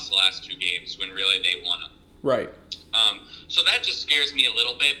Dolphins lost the last 2 games when really they won them. Right. So that just scares me a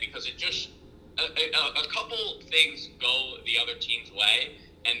little bit, because it just a couple things go the other team's way,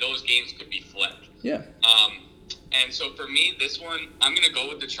 and those games could be flipped. Yeah. And so for me, this one, I'm going to go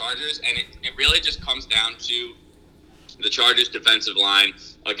with the Chargers, and it really just comes down to the Chargers' defensive line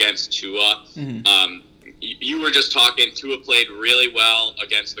against Tua. Mm-hmm. You were just talking, Tua played really well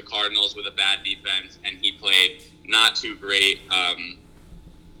against the Cardinals with a bad defense, and he played not too great.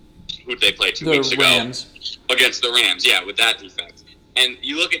 Who did they play 2 weeks ago? Rams. Against the Rams, yeah, with that defense. And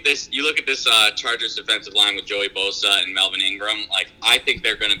you look at this Chargers defensive line with Joey Bosa and Melvin Ingram. Like, I think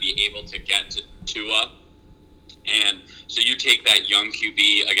they're going to be able to get to Tua. And so you take that young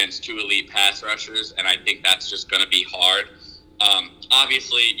QB against 2 elite pass rushers, and I think that's just going to be hard.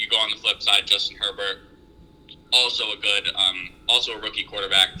 Obviously, you go on the flip side, Justin Herbert, also a rookie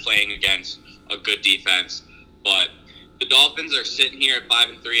quarterback playing against a good defense. But the Dolphins are sitting here at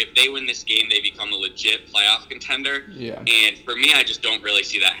 5-3. If they win this game, they become a legit playoff contender. Yeah. And for me, I just don't really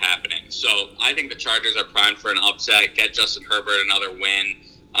see that happening. So I think the Chargers are primed for an upset, get Justin Herbert another win.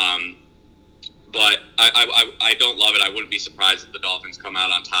 But I don't love it. I wouldn't be surprised if the Dolphins come out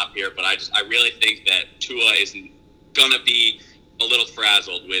on top here. But I really think that Tua is going to be a little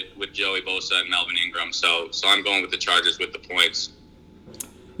frazzled with Joey Bosa and Melvin Ingram. So I'm going with the Chargers with the points.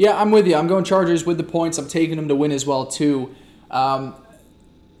 Yeah, I'm with you. I'm going Chargers with the points. I'm taking them to win as well, too.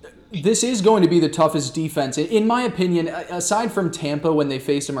 This is going to be the toughest defense. In my opinion, aside from Tampa when they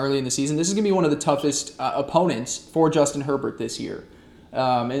faced them early in the season, this is going to be one of the toughest opponents for Justin Herbert this year.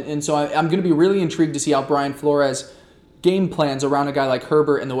 And so I'm going to be really intrigued to see how Brian Flores game plans around a guy like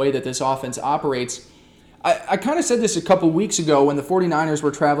Herbert and the way that this offense operates. I kind of said this a couple weeks ago when the 49ers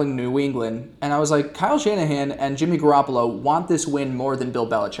were traveling to New England, and I was like, Kyle Shanahan and Jimmy Garoppolo want this win more than Bill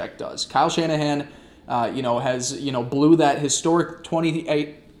Belichick does. Kyle Shanahan, has blew that historic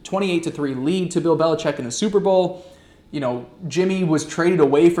 28-3 lead to Bill Belichick in the Super Bowl. Jimmy was traded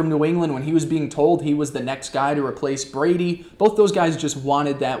away from New England when he was being told he was the next guy to replace Brady. Both those guys just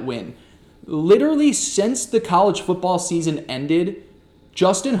wanted that win. Literally, since the college football season ended,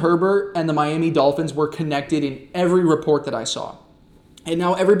 Justin Herbert and the Miami Dolphins were connected in every report that I saw. And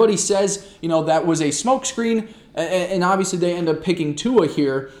now everybody says, that was a smokescreen, and obviously they end up picking Tua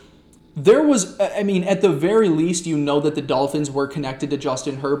here. There was, at the very least, that the Dolphins were connected to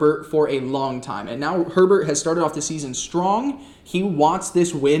Justin Herbert for a long time. And now Herbert has started off the season strong. He wants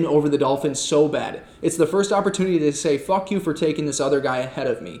this win over the Dolphins so bad. It's the first opportunity to say, fuck you for taking this other guy ahead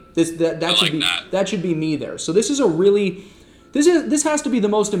of me. That should be me there. So this is this has to be the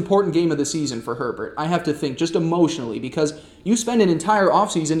most important game of the season for Herbert, I have to think, just emotionally, because you spend an entire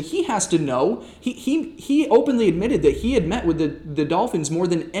offseason, he has to know. He openly admitted that he had met with the Dolphins more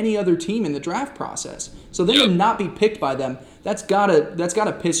than any other team in the draft process. So then to not be picked by them, that's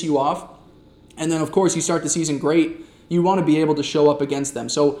gotta piss you off. And then, of course, you start the season great. You want to be able to show up against them.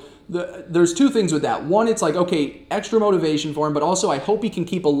 So there's 2 things with that. One, it's like, okay, extra motivation for him, but also I hope he can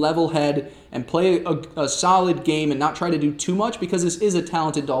keep a level head and play a solid game and not try to do too much, because this is a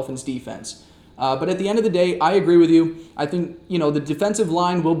talented Dolphins defense. But at the end of the day, I agree with you. I think, the defensive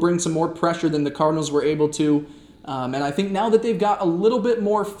line will bring some more pressure than the Cardinals were able to. And I think now that they've got a little bit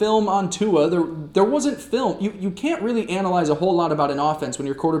more film on Tua, there wasn't film. You can't really analyze a whole lot about an offense when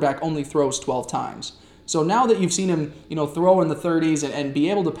your quarterback only throws 12 times. So now that you've seen him, throw in the 30s and be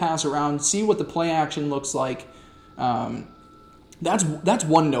able to pass around, see what the play action looks like, that's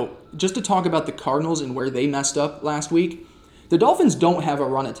one note. Just to talk about the Cardinals and where they messed up last week, the Dolphins don't have a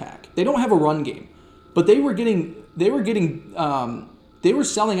run attack. They don't have a run game, but they were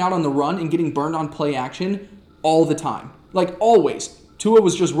selling out on the run and getting burned on play action all the time. Like always. Tua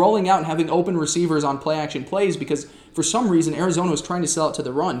was just rolling out and having open receivers on play action plays because for some reason Arizona was trying to sell it to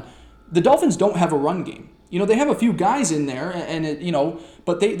the run. The Dolphins don't have a run game. They have a few guys in there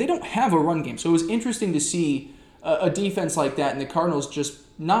but they don't have a run game. So it was interesting to see a defense like that and the Cardinals just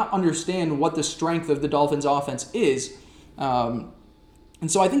not understand what the strength of the Dolphins offense is. And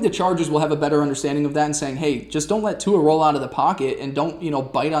so I think the Chargers will have a better understanding of that and saying, hey, just don't let Tua roll out of the pocket and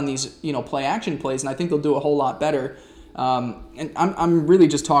don't, bite on these, play action plays. And I think they'll do a whole lot better. And I'm really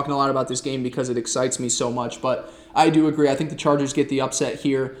just talking a lot about this game because it excites me so much. But I do agree. I think the Chargers get the upset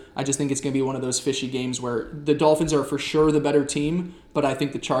here. I just think it's going to be one of those fishy games where the Dolphins are for sure the better team, but I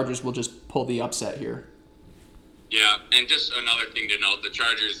think the Chargers will just pull the upset here. Yeah, and just another thing to note, the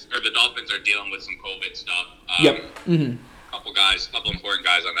Dolphins are dealing with some COVID stuff. Yep. Mm-hmm. Couple important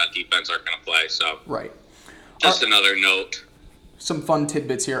guys on that defense aren't going to play, so. Right. Just another note. Some fun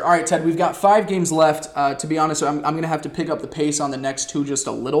tidbits here. All right, Ted, we've got 5 games left. To be honest, I'm going to have to pick up the pace on the next 2 just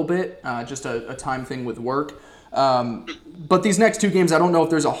a little bit, just a time thing with work. But these next 2 games, I don't know if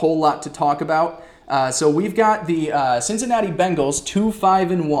there's a whole lot to talk about. So we've got the Cincinnati Bengals,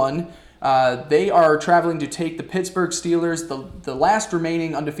 2-5-1. They are traveling to take the Pittsburgh Steelers, the last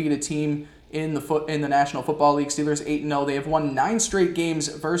remaining undefeated team in the National Football League. Steelers 8-0. They have won 9 straight games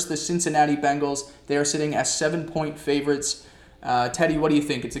versus the Cincinnati Bengals. They are sitting as 7-point favorites. Teddy, what do you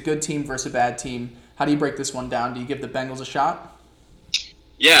think? It's a good team versus a bad team. How do you break this one down? Do you give the Bengals a shot?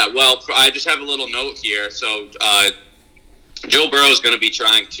 Yeah, well, I just have a little note here. So Joe Burrow is going to be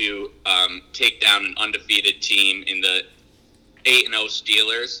trying to take down an undefeated team in the 8-0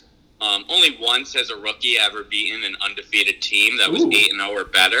 Steelers. Only once has a rookie ever beaten an undefeated team that was 8-0 or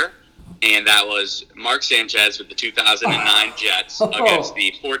better. And that was Mark Sanchez with the 2009 Jets against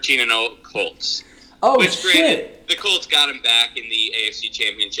the 14-0 Colts. Oh, Which, shit. Granted, the Colts got him back in the AFC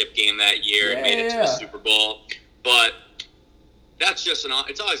Championship game that year and made it to the Super Bowl. But that's just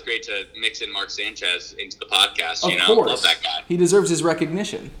it's always great to mix in Mark Sanchez into the podcast. Of course. Love that guy. He deserves his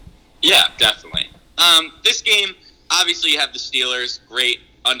recognition. Yeah, definitely. This game, obviously, you have the Steelers, great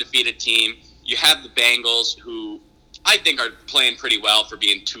undefeated team. You have the Bengals, who I think are playing pretty well for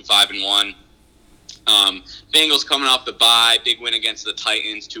being 2-5-1. Bengals coming off the bye, big win against the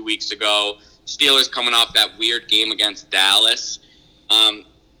Titans 2 weeks ago. Steelers coming off that weird game against Dallas.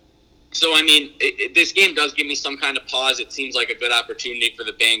 So, I mean, this game does give me some kind of pause. It seems like a good opportunity for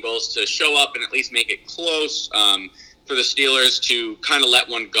the Bengals to show up and at least make it close, for the Steelers to kind of let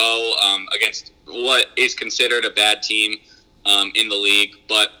one go against what is considered a bad team in the league.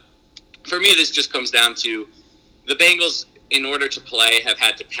 But for me, this just comes down to the Bengals, in order to play, have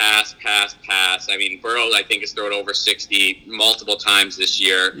had to pass. I mean, Burrow, I think, has thrown over 60 multiple times this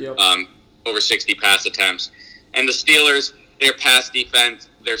year, over 60 pass attempts. And the Steelers, their pass defense,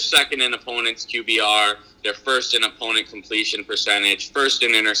 they're second in opponents' QBR, they're first in opponent completion percentage, first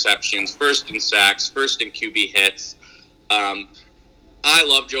in interceptions, first in sacks, first in QB hits. I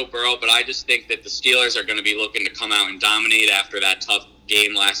love Joe Burrow, but I just think that the Steelers are going to be looking to come out and dominate after that tough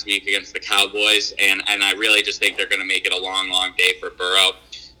game last week against the Cowboys, and I really just think they're going to make it a long, long day for Burrow.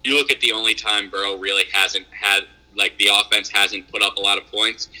 You look at the only time Burrow really hasn't had, like, the offense hasn't put up a lot of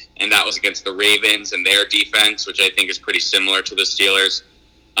points, and that was against the Ravens and their defense, which I think is pretty similar to the Steelers.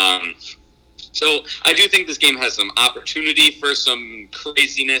 So I do think this game has some opportunity for some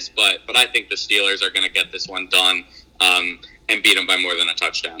craziness, but I think the Steelers are going to get this one done and beat them by more than a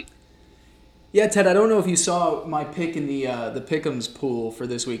touchdown. Yeah, Ted, I don't know if you saw my pick in the Pick'ems pool for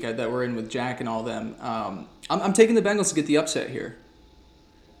this week that we're in with Jack and all them. I'm taking the Bengals to get the upset here.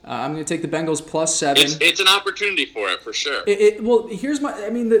 I'm going to take the Bengals +7. It's an opportunity for it, for sure. Well, here's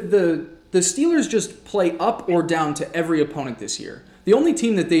the Steelers just play up or down to every opponent this year. The only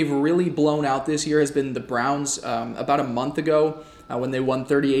team that they've really blown out this year has been the Browns about a month ago when they won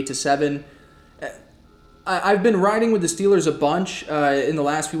 38-7. I've been riding with the Steelers a bunch in the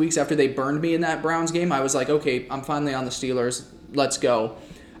last few weeks after they burned me in that Browns game. I was like, okay, I'm finally on the Steelers. Let's go.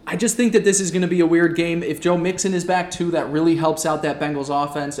 I just think that this is going to be a weird game. If Joe Mixon is back too, that really helps out that Bengals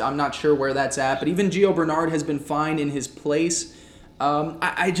offense. I'm not sure where that's at, but even Gio Bernard has been fine in his place. I'm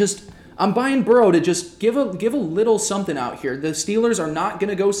I'm buying Burrow to just give a little something out here. The Steelers are not going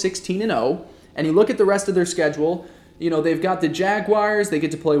to go 16-0, and you look at the rest of their schedule. They've got the Jaguars. They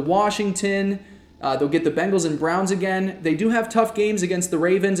get to play Washington. They'll get the Bengals and Browns again. They do have tough games against the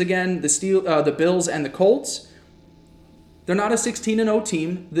Ravens again, the Bills and the Colts. They're not a 16-0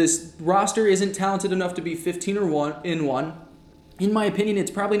 team. This roster isn't talented enough to be 15-1. In my opinion,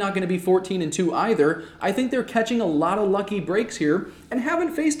 it's probably not going to be 14-2 either. I think they're catching a lot of lucky breaks here and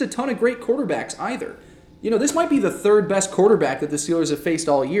haven't faced a ton of great quarterbacks either. This might be the third best quarterback that the Steelers have faced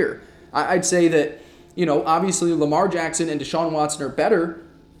all year. I'd say that, obviously Lamar Jackson and Deshaun Watson are better,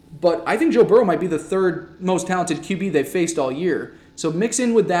 but I think Joe Burrow might be the third most talented QB they've faced all year. So mix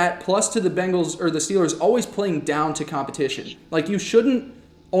in with that, plus to the Bengals or the Steelers always playing down to competition. Like, you shouldn't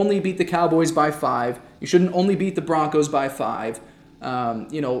only beat the Cowboys by 5. You shouldn't only beat the Broncos by 5.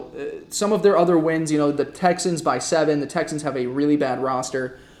 Some of their other wins, the Texans by 7. The Texans have a really bad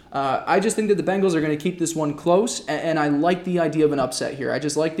roster. I just think that the Bengals are going to keep this one close, and I like the idea of an upset here. I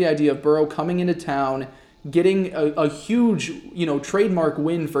just like the idea of Burrow coming into town, getting a huge, trademark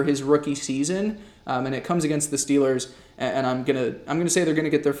win for his rookie season, and it comes against the Steelers, and I'm gonna say they're gonna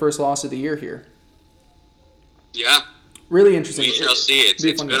get their first loss of the year here. Yeah. Really interesting. We shall see. It's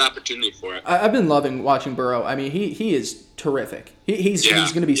a good opportunity for it. I've been loving watching Burrow. I mean, he is terrific. He's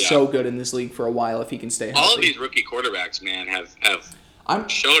going to be so good in this league for a while if he can stay healthy. All of these rookie quarterbacks, man, have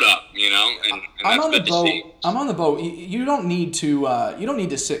showed up, and I'm that's on the good boat. to see. I'm on the boat. You don't need to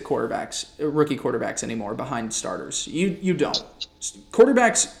sit rookie quarterbacks anymore behind starters. You don't.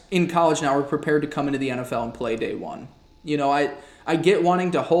 Quarterbacks in college now are prepared to come into the NFL and play day one. I get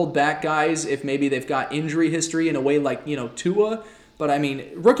wanting to hold back guys if maybe they've got injury history in a way like, Tua. But, I mean,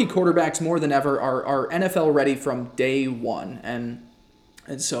 rookie quarterbacks more than ever are NFL ready from day one.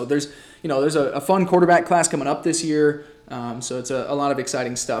 And so there's a fun quarterback class coming up this year. So it's a lot of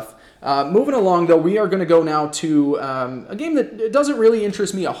exciting stuff. Moving along, though, we are going to go now to a game that doesn't really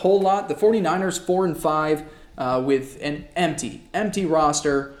interest me a whole lot. The 49ers 4-5 with an empty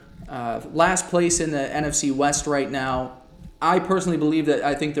roster. Last place in the NFC West right now. I personally believe that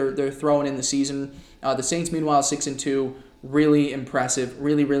I think they're throwing in the season. The Saints, meanwhile, 6-2. Really impressive,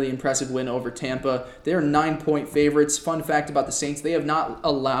 really impressive win over Tampa. They are 9-point favorites. Fun fact about the Saints, they have not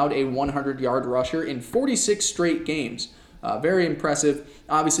allowed a 100-yard rusher in 46 straight games. Very impressive.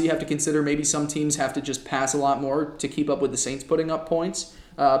 Obviously, you have to consider maybe some teams have to just pass a lot more to keep up with the Saints putting up points.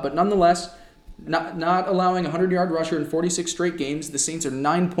 But nonetheless, not allowing a 100-yard rusher in 46 straight games. The Saints are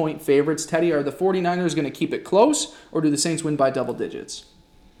 9-point favorites. Teddy, are the 49ers going to keep it close, or do the Saints win by double digits?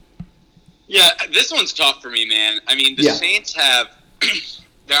 Yeah, this one's tough for me, man. I mean, the Saints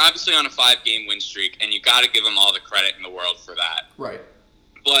they're obviously on a 5-game win streak, and you got to give them all the credit in the world for that. Right.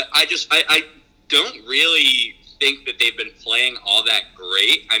 But I don't really think that they've been playing all that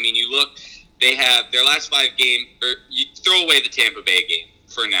great. I mean, you look, they have their last 5 games, or you throw away the Tampa Bay game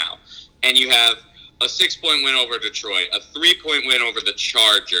for now, and you have a 6-point win over Detroit, a 3-point win over the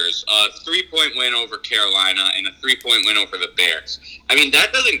Chargers, a 3-point win over Carolina, and a 3-point win over the Bears. I mean,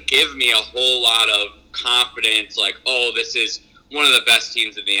 that doesn't give me a whole lot of confidence, like, oh, this is one of the best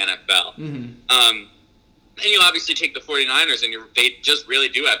teams in the NFL. Mm-hmm. And you obviously take the 49ers, and they just really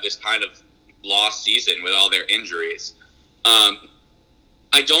do have this kind of lost season with all their injuries.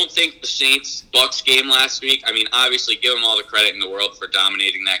 I don't think the Saints-Bucks game last week, I mean, obviously give them all the credit in the world for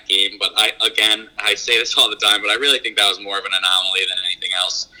dominating that game, but I say this all the time, but I really think that was more of an anomaly than anything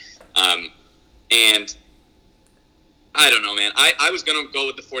else. And I don't know, man. I was going to go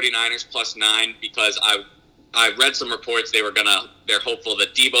with the 49ers +9 because I read some reports they're hopeful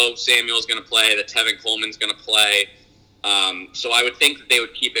that Deebo Samuel's going to play, that Tevin Coleman's going to play. So I would think that they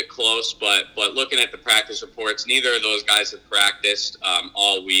would keep it close, but looking at the practice reports, neither of those guys have practiced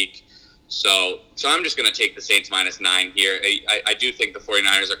all week. So I'm just going to take the Saints -9 here. I do think the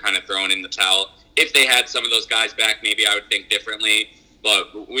 49ers are kind of throwing in the towel. If they had some of those guys back, maybe I would think differently.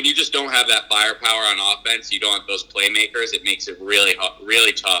 But when you just don't have that firepower on offense, you don't have those playmakers, it makes it really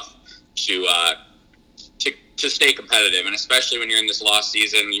tough to stay competitive. And especially when you're in this lost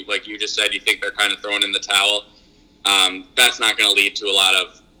season, like you just said, you think they're kind of throwing in the towel. That's not going to lead to a lot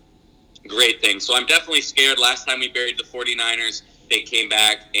of great things. So I'm definitely scared. Last time we buried the 49ers, they came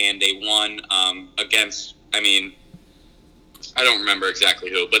back and they won against, I mean, I don't remember exactly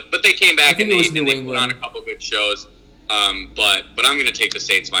who, but they came back and they put on a couple good shows. But I'm going to take the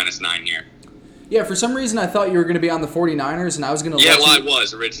Saints -9 here. Yeah, for some reason I thought you were going to be on the 49ers, and I was going to I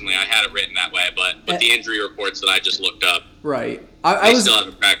was originally. I had it written that way, but the injury reports that I just looked up. Right. I still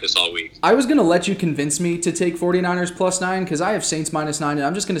haven't practiced all week. I was going to let you convince me to take 49ers +9 because I have Saints -9, and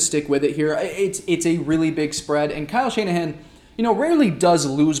I'm just going to stick with it here. It's a really big spread, and Kyle Shanahan, rarely does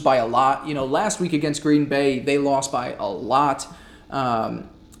lose by a lot. Last week against Green Bay, they lost by a lot.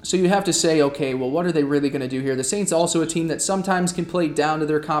 So you have to say, okay, well, what are they really going to do here? The Saints also a team that sometimes can play down to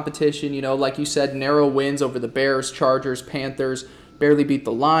their competition. Like you said, narrow wins over the Bears, Chargers, Panthers, barely beat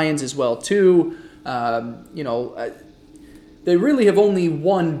the Lions as well, too. They really have only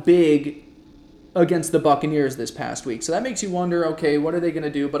won big against the Buccaneers this past week. So that makes you wonder, okay, what are they going to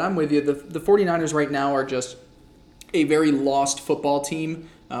do? But I'm with you. The 49ers right now are just a very lost football team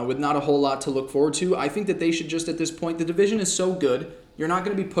with not a whole lot to look forward to. I think that they should just, at this point, the division is so good, you're not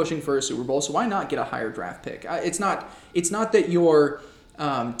going to be pushing for a Super Bowl, so why not get a higher draft pick? It's not that you're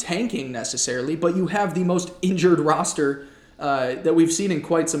tanking necessarily, but you have the most injured roster that we've seen in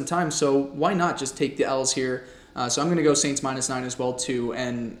quite some time, so why not just take the L's here? So I'm going to go Saints -9 as well, too,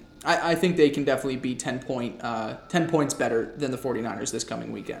 and I think they can definitely be 10 points better than the 49ers this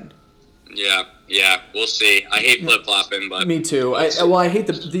coming weekend. Yeah, we'll see. I hate flip-flopping, but... Me too. I hate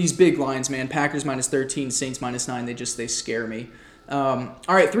these big lines, man. Packers -13, Saints -9. They scare me. All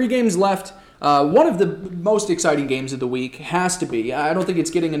right, 3 games left. One of the most exciting games of the week has to be. I don't think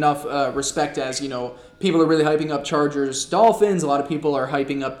it's getting enough respect as, people are really hyping up Chargers-Dolphins. A lot of people are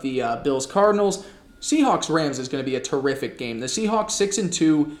hyping up the Bills-Cardinals. Seahawks-Rams is going to be a terrific game. The Seahawks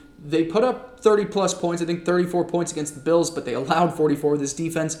 6-2. They put up 30-plus points, I think 34 points against the Bills, but they allowed 44. This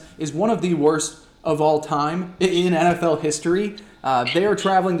defense is one of the worst of all time in NFL history. They are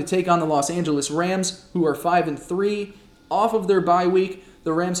traveling to take on the Los Angeles Rams, who are 5-3. Off of their bye week,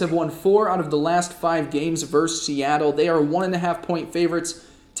 the Rams have won 4 out of the last 5 games versus Seattle. They are 1.5-point favorites.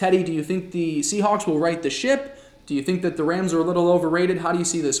 Teddy, do you think the Seahawks will right the ship? Do you think that the Rams are a little overrated? How do you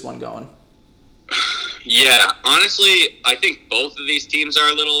see this one going? Yeah, honestly, I think both of these teams are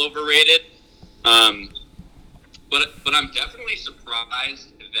a little overrated. But I'm definitely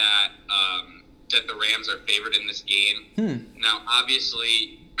surprised that that the Rams are favored in this game. Now,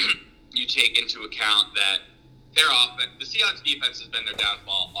 obviously, you take into account that their offense, the Seahawks defense has been their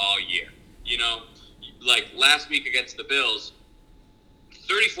downfall all year. Like last week against the Bills,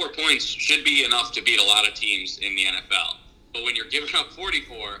 34 points should be enough to beat a lot of teams in the NFL. But when you're giving up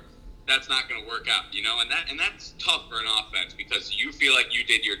 44, that's not going to work out, and that's tough for an offense because you feel like you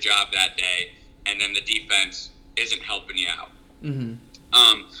did your job that day, and then the defense isn't helping you out. Mm-hmm.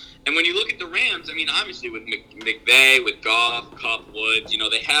 And when you look at the Rams, I mean, obviously with McVay, with Goff, Kupp, Woods,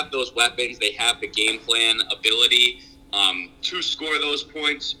 they have those weapons, they have the game plan ability to score those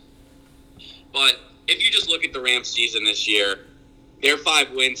points. But if you just look at the Rams season this year, their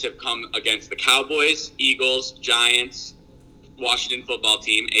 5 wins have come against the Cowboys, Eagles, Giants, Washington football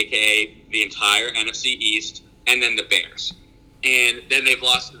team, a.k.a. the entire NFC East, and then the Bears. And then they've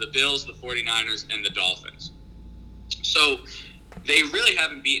lost to the Bills, the 49ers, and the Dolphins. So they really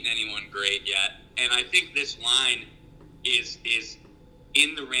haven't beaten anyone great yet. And I think this line is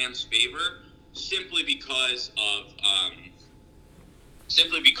in the Rams' favor simply because of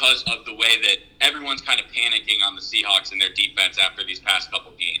the way that everyone's kind of panicking on the Seahawks and their defense after these past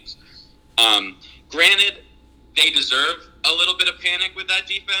couple games. Granted, they deserve a little bit of panic with that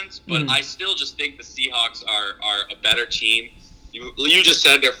defense, but I still just think the Seahawks are a better team. You just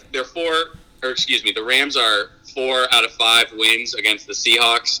said the Rams are 4 out of 5 wins against the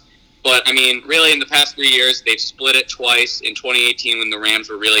Seahawks. But, I mean, really in the past 3 years, they've split it twice. In 2018 when the Rams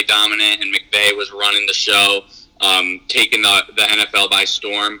were really dominant and McVay was running the show, taking the NFL by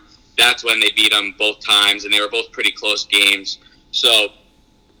storm, that's when they beat them both times, and they were both pretty close games. So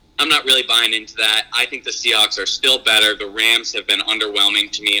I'm not really buying into that. I think the Seahawks are still better. The Rams have been underwhelming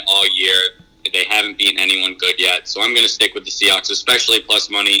to me all year. They haven't beaten anyone good yet. So I'm going to stick with the Seahawks, especially plus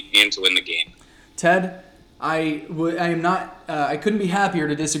money and to win the game. Ted, I couldn't be happier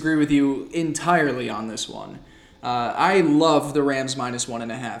to disagree with you entirely on this one. I love the Rams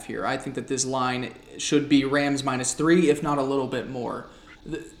 -1.5 here. I think that this line should be Rams -3, if not a little bit more.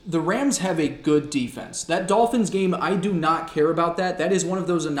 The Rams have a good defense. That Dolphins game, I do not care about that. That is one of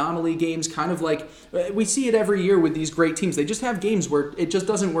those anomaly games, kind of like we see it every year with these great teams. They just have games where it just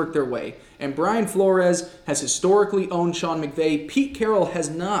doesn't work their way. And Brian Flores has historically owned Sean McVay. Pete Carroll has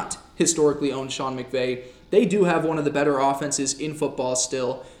not historically owned Sean McVay. They do have one of the better offenses in football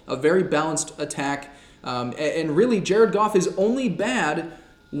still, a very balanced attack. And really, Jared Goff is only bad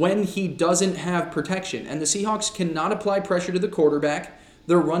when he doesn't have protection. And the Seahawks cannot apply pressure to the quarterback.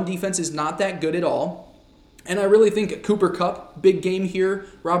 Their run defense is not that good at all. And I really think Cooper Kupp, big game here.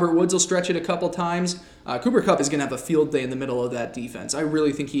 Robert Woods will stretch it a couple times. Cooper Kupp is going to have a field day in the middle of that defense. I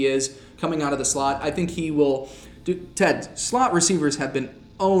really think he is coming out of the slot. I think he will. Ted, slot receivers have been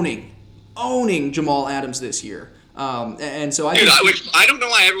owning Jamal Adams this year. And so I Dude, think I don't know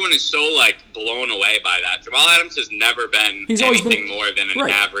why everyone is so blown away by that. Jamal Adams has never been anything more than an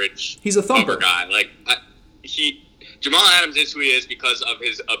average. He's a thumper guy. Jamal Adams is who he is because of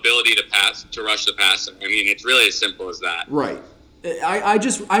his ability to rush the passer. I mean, it's really as simple as that. Right. I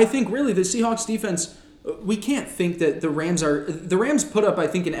think really the Seahawks defense. We can't think that the Rams put up, I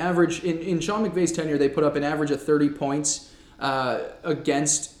think, an average in Sean McVay's tenure. They put up an average of 30 points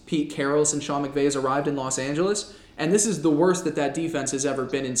against Pete Carroll since Sean McVay has arrived in Los Angeles. And this is the worst that defense has ever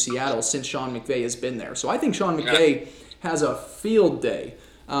been in Seattle since Sean McVay has been there. So I think Sean McVay has a field day.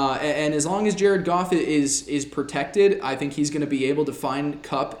 And as long as Jared Goff is protected, I think he's going to be able to find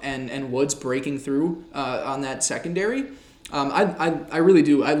Kupp and Woods breaking through on that secondary. I really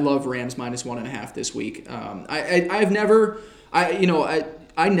do. I love Rams -1.5 this week. I never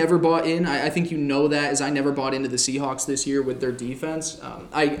bought in. I think you know that, as I never bought into the Seahawks this year with their defense.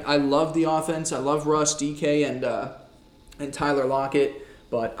 I love the offense. I love Russ, DK, and Tyler Lockett.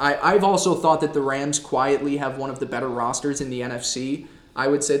 But I've also thought that the Rams quietly have one of the better rosters in the NFC. I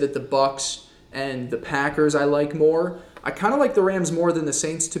would say that the Bucs and the Packers I like more. I kind of like the Rams more than the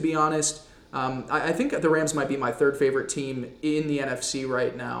Saints, to be honest. I think the Rams might be my third favorite team in the NFC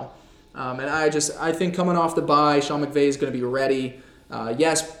right now. And I think coming off the bye, Sean McVay is going to be ready.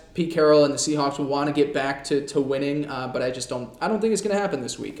 Yes, Pete Carroll and the Seahawks will want to get back to winning, but I don't think it's going to happen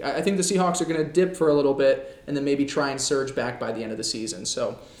this week. I think the Seahawks are going to dip for a little bit and then maybe try and surge back by the end of the season.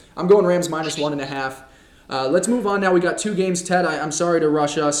 So I'm going Rams -1.5. Let's move on now. We got 2 games, Ted. I'm sorry to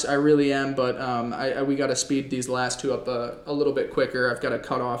rush us. I really am, but we got to speed these last 2 up a little bit quicker. I've got to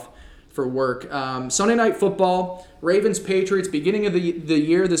cut off for work. Sunday Night Football, Ravens-Patriots. Beginning of the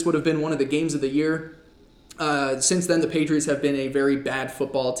year, this would have been one of the games of the year. Since then, the Patriots have been a very bad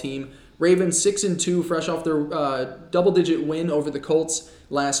football team. Ravens 6-2, fresh off their double-digit win over the Colts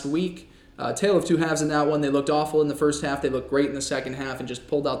last week. Tale of two halves in that one. They looked awful in the first half. They looked great in the second half and just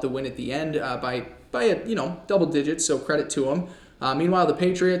pulled out the win at the end by double digits, so credit to them. Meanwhile, the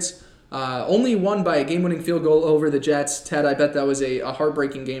Patriots only won by a game-winning field goal over the Jets. Ted, I bet that was a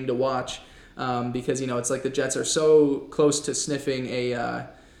heartbreaking game to watch because it's like the Jets are so close to sniffing a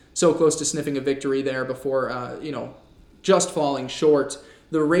victory there before just falling short.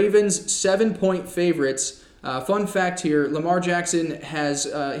 The Ravens 7-point favorites. Fun fact here: Lamar Jackson has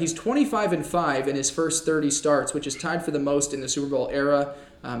he's 25-5 in his first 30 starts, which is tied for the most in the Super Bowl era.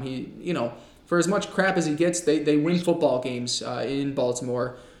 For as much crap as he gets, they win football games in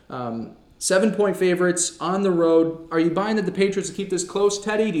Baltimore. 7-point favorites on the road. Are you buying that the Patriots will keep this close,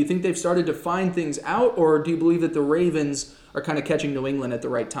 Teddy? Do you think they've started to find things out, or do you believe that the Ravens are kind of catching New England at the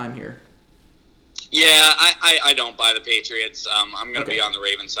right time here? Yeah, I don't buy the Patriots. I'm going to be on the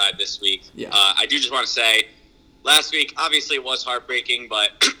Ravens side this week. Yeah. I do just want to say, last week, obviously it was heartbreaking, but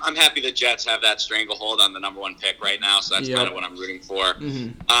I'm happy the Jets have that stranglehold on the number 1 pick right now, so that's kind of what I'm rooting for.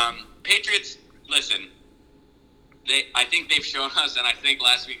 Mm-hmm. Patriots, listen, I think they've shown us, and I think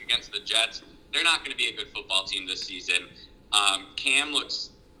last week against the Jets, they're not going to be a good football team this season. Cam looks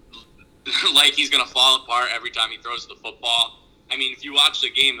like he's going to fall apart every time he throws the football. I mean, if you watch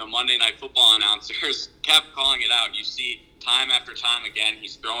the game, the Monday Night Football announcers kept calling it out. You see time after time again,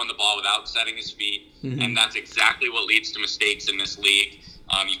 he's throwing the ball without setting his feet, and that's exactly what leads to mistakes in this league.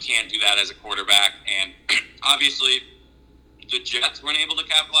 You can't do that as a quarterback, and obviously the Jets weren't able to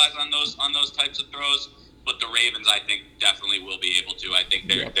capitalize on those types of throws, but the Ravens, I think, definitely will be able to. I think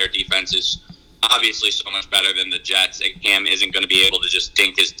their defense is obviously so much better than the Jets, and Cam isn't going to be able to just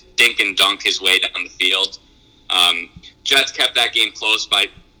dink and dunk his way down the field. Jets kept that game close by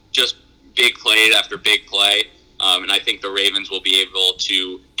just big play after big play, and I think the Ravens will be able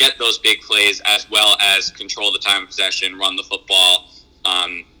to get those big plays as well as control the time of possession, run the football.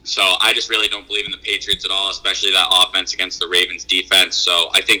 So I just really don't believe in the Patriots at all, especially that offense against the Ravens defense. So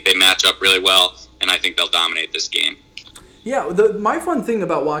I think they match up really well, and I think they'll dominate this game. Yeah, my fun thing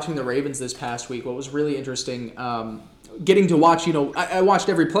about watching the Ravens this past week, what was really interesting, getting to watch, I watched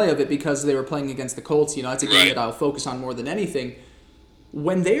every play of it because they were playing against the Colts. It's a game that I'll focus on more than anything.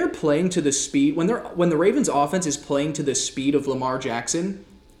 When they are playing to the speed, when the Ravens offense is playing to the speed of Lamar Jackson,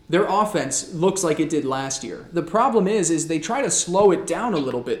 their offense looks like it did last year. The problem is they try to slow it down a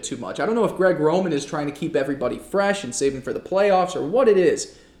little bit too much. I don't know if Greg Roman is trying to keep everybody fresh and saving for the playoffs or what it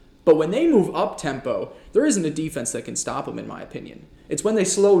is. But when they move up tempo, there isn't a defense that can stop them, in my opinion. It's when they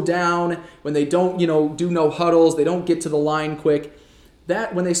slow down, when they don't, do no huddles, they don't get to the line quick.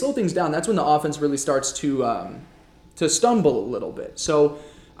 That when they slow things down, that's when the offense really starts to stumble a little bit. So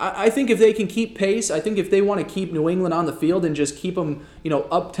I think if they can keep pace, I think if they want to keep New England on the field and just keep them,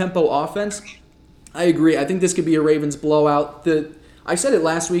 up tempo offense, I agree. I think this could be a Ravens blowout. I said it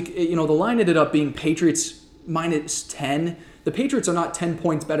last week. The line ended up being Patriots minus 10. The Patriots are not 10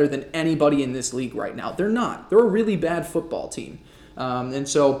 points better than anybody in this league right now. They're not. They're a really bad football team. And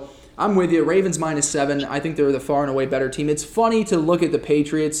so I'm with you. Ravens minus 7. I think they're the far and away better team. It's funny to look at the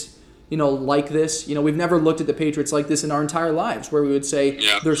Patriots, like this. We've never looked at the Patriots like this in our entire lives, where we would say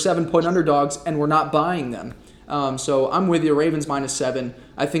they're 7-point underdogs and we're not buying them. So I'm with you. Ravens minus 7.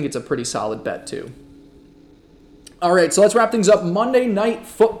 I think it's a pretty solid bet too. All right, so let's wrap things up. Monday Night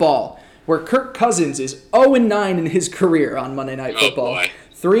Football, where Kirk Cousins is 0-9 in his career on Monday Night Football. Boy.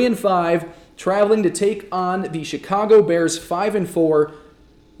 3-5, traveling to take on the Chicago Bears, 5-4.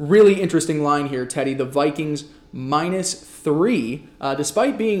 Really interesting line here, Teddy. The Vikings minus 3,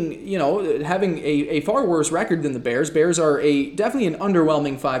 despite being, having a far worse record than the Bears. Bears are definitely an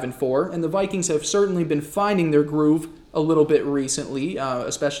underwhelming 5-4, and the Vikings have certainly been finding their groove a little bit recently,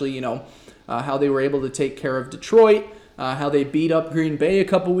 especially, how they were able to take care of Detroit, how they beat up Green Bay a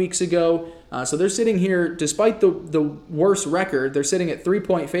couple weeks ago. So they're sitting here, despite the worst record, they're sitting at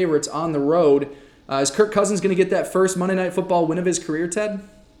 3-point favorites on the road. Is Kirk Cousins going to get that first Monday Night Football win of his career, Ted?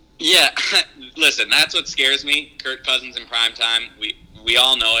 Yeah, listen, that's what scares me. Kirk Cousins in primetime. We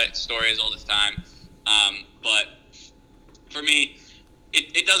all know it. Story as old as time. But for me,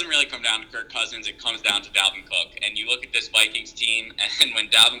 it doesn't really come down to Kirk Cousins. It comes down to Dalvin Cook. And you look at this Vikings team, and when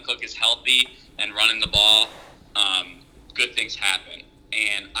Dalvin Cook is healthy and running the ball, good things happen.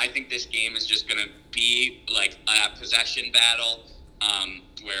 And I think this game is just going to be like a possession battle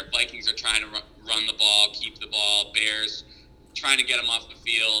where Vikings are trying to run the ball, keep the ball. Bears trying to get them off the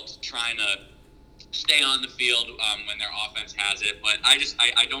field, trying to stay on the field when their offense has it. But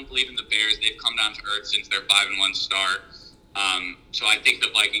I don't believe in the Bears. They've come down to earth since their 5-1 start. So I think the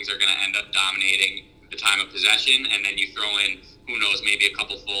Vikings are going to end up dominating the time of possession, and then you throw in, who knows, maybe a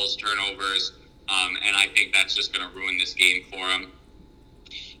couple Foles turnovers, and I think that's just going to ruin this game for them.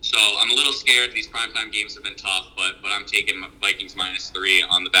 So I'm a little scared. These primetime games have been tough, but I'm taking Vikings minus 3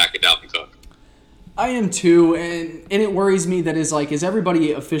 on the back of Dalvin Cook. I am too, and it worries me that is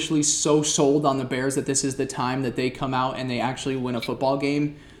everybody officially so sold on the Bears that this is the time that they come out and they actually win a football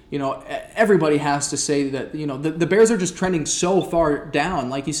game? Everybody has to say that, the Bears are just trending so far down,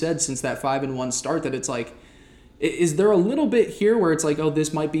 like you said, since that 5-1 start, that it's like, is there a little bit here where it's like, oh,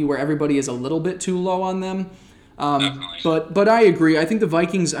 this might be where everybody is a little bit too low on them? But I agree. I think the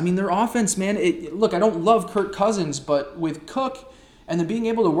Vikings, their offense, man, look, I don't love Kirk Cousins, but with Cook and then being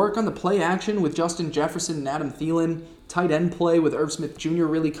able to work on the play action with Justin Jefferson and Adam Thielen, tight end play with Irv Smith Jr.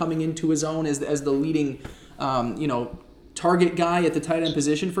 really coming into his own as the leading, target guy at the tight end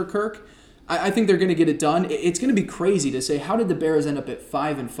position for Kirk, I think they're going to get it done. It's going to be crazy to say, how did the Bears end up at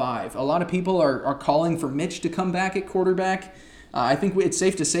 5-5? A lot of people are calling for Mitch to come back at quarterback. I think it's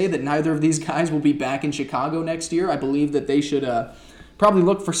safe to say that neither of these guys will be back in Chicago next year. I believe that they should probably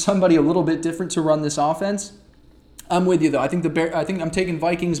look for somebody a little bit different to run this offense. I'm with you though. I think I'm taking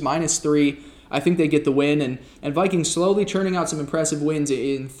Vikings minus 3. I think they get the win, and Vikings slowly churning out some impressive wins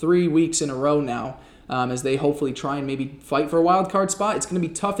in 3 weeks in a row now. As they hopefully try and maybe fight for a wild card spot. It's going to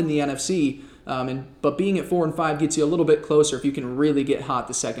be tough in the NFC, but being at 4-5 gets you a little bit closer if you can really get hot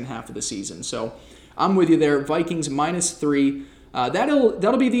the second half of the season. So I'm with you there. Vikings minus 3.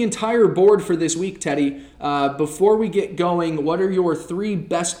 That'll be the entire board for this week, Teddy. Before we get going, what are your 3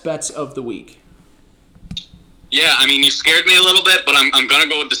 best bets of the week? Yeah, you scared me a little bit, but I'm going to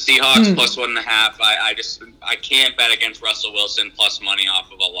go with the Seahawks plus 1.5. I can't bet against Russell Wilson plus money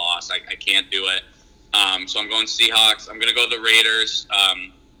off of a loss. I can't do it. So I'm going Seahawks. I'm going to go the Raiders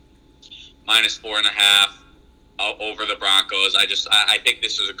minus 4.5 over the Broncos. I think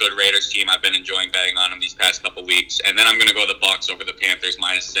this is a good Raiders team. I've been enjoying betting on them these past couple weeks. And then I'm going to go the Bucs over the Panthers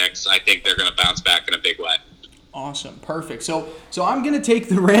minus 6. I think they're going to bounce back in a big way. Awesome. Perfect. So I'm going to take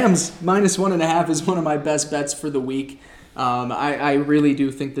the Rams minus 1.5 as one of my best bets for the week. I really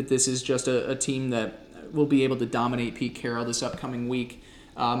do think that this is just a team that will be able to dominate Pete Carroll this upcoming week.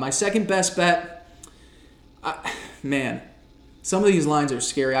 My second best bet, man, some of these lines are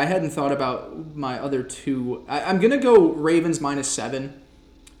scary. I hadn't thought about my other 2. I'm going to go Ravens minus 7.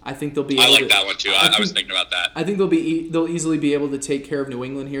 I think they'll be able to. I like that one too. I was thinking about that. I think they'll easily be able to take care of New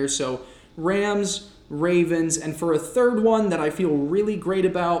England here. So Rams, Ravens, and for a third one that I feel really great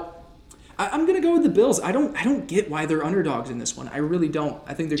about, I'm going to go with the Bills. I don't get why they're underdogs in this one. I really don't.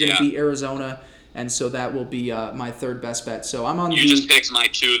 I think they're going to beat Arizona, and so that will be my third best bet. So I'm on. You just picked my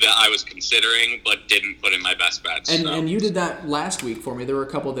 2 that I was considering, but didn't put in my best bets. And you did that last week for me. There were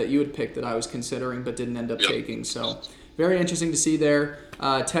a couple that you had picked that I was considering, but didn't end up taking. So very interesting to see there.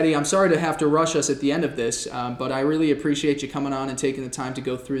 Teddy, I'm sorry to have to rush us at the end of this, but I really appreciate you coming on and taking the time to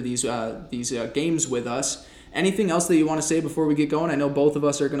go through these games with us. Anything else that you want to say before we get going? I know both of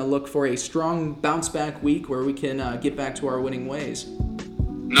us are going to look for a strong bounce back week where we can get back to our winning ways.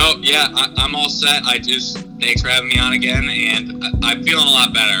 No, yeah, I'm all set. Thanks for having me on again, and I'm feeling a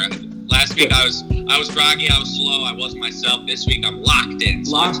lot better. Last week I was groggy, I was slow, I wasn't myself. This week I'm locked in.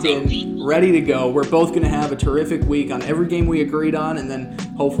 So locked in, ready to go. We're both going to have a terrific week on every game we agreed on, and then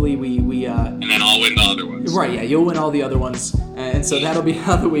hopefully we and then I'll win the other ones. Right, yeah, you'll win all the other ones, and so that'll be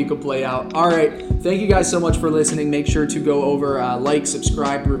how the week will play out. All right, thank you guys so much for listening. Make sure to go over, like,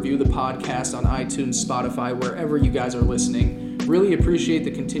 subscribe, review the podcast on iTunes, Spotify, wherever you guys are listening. Really appreciate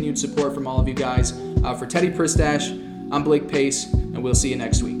the continued support from all of you guys. For Teddy Pristash, I'm Blake Pace, and we'll see you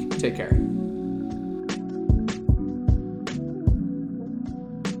next week. Take care.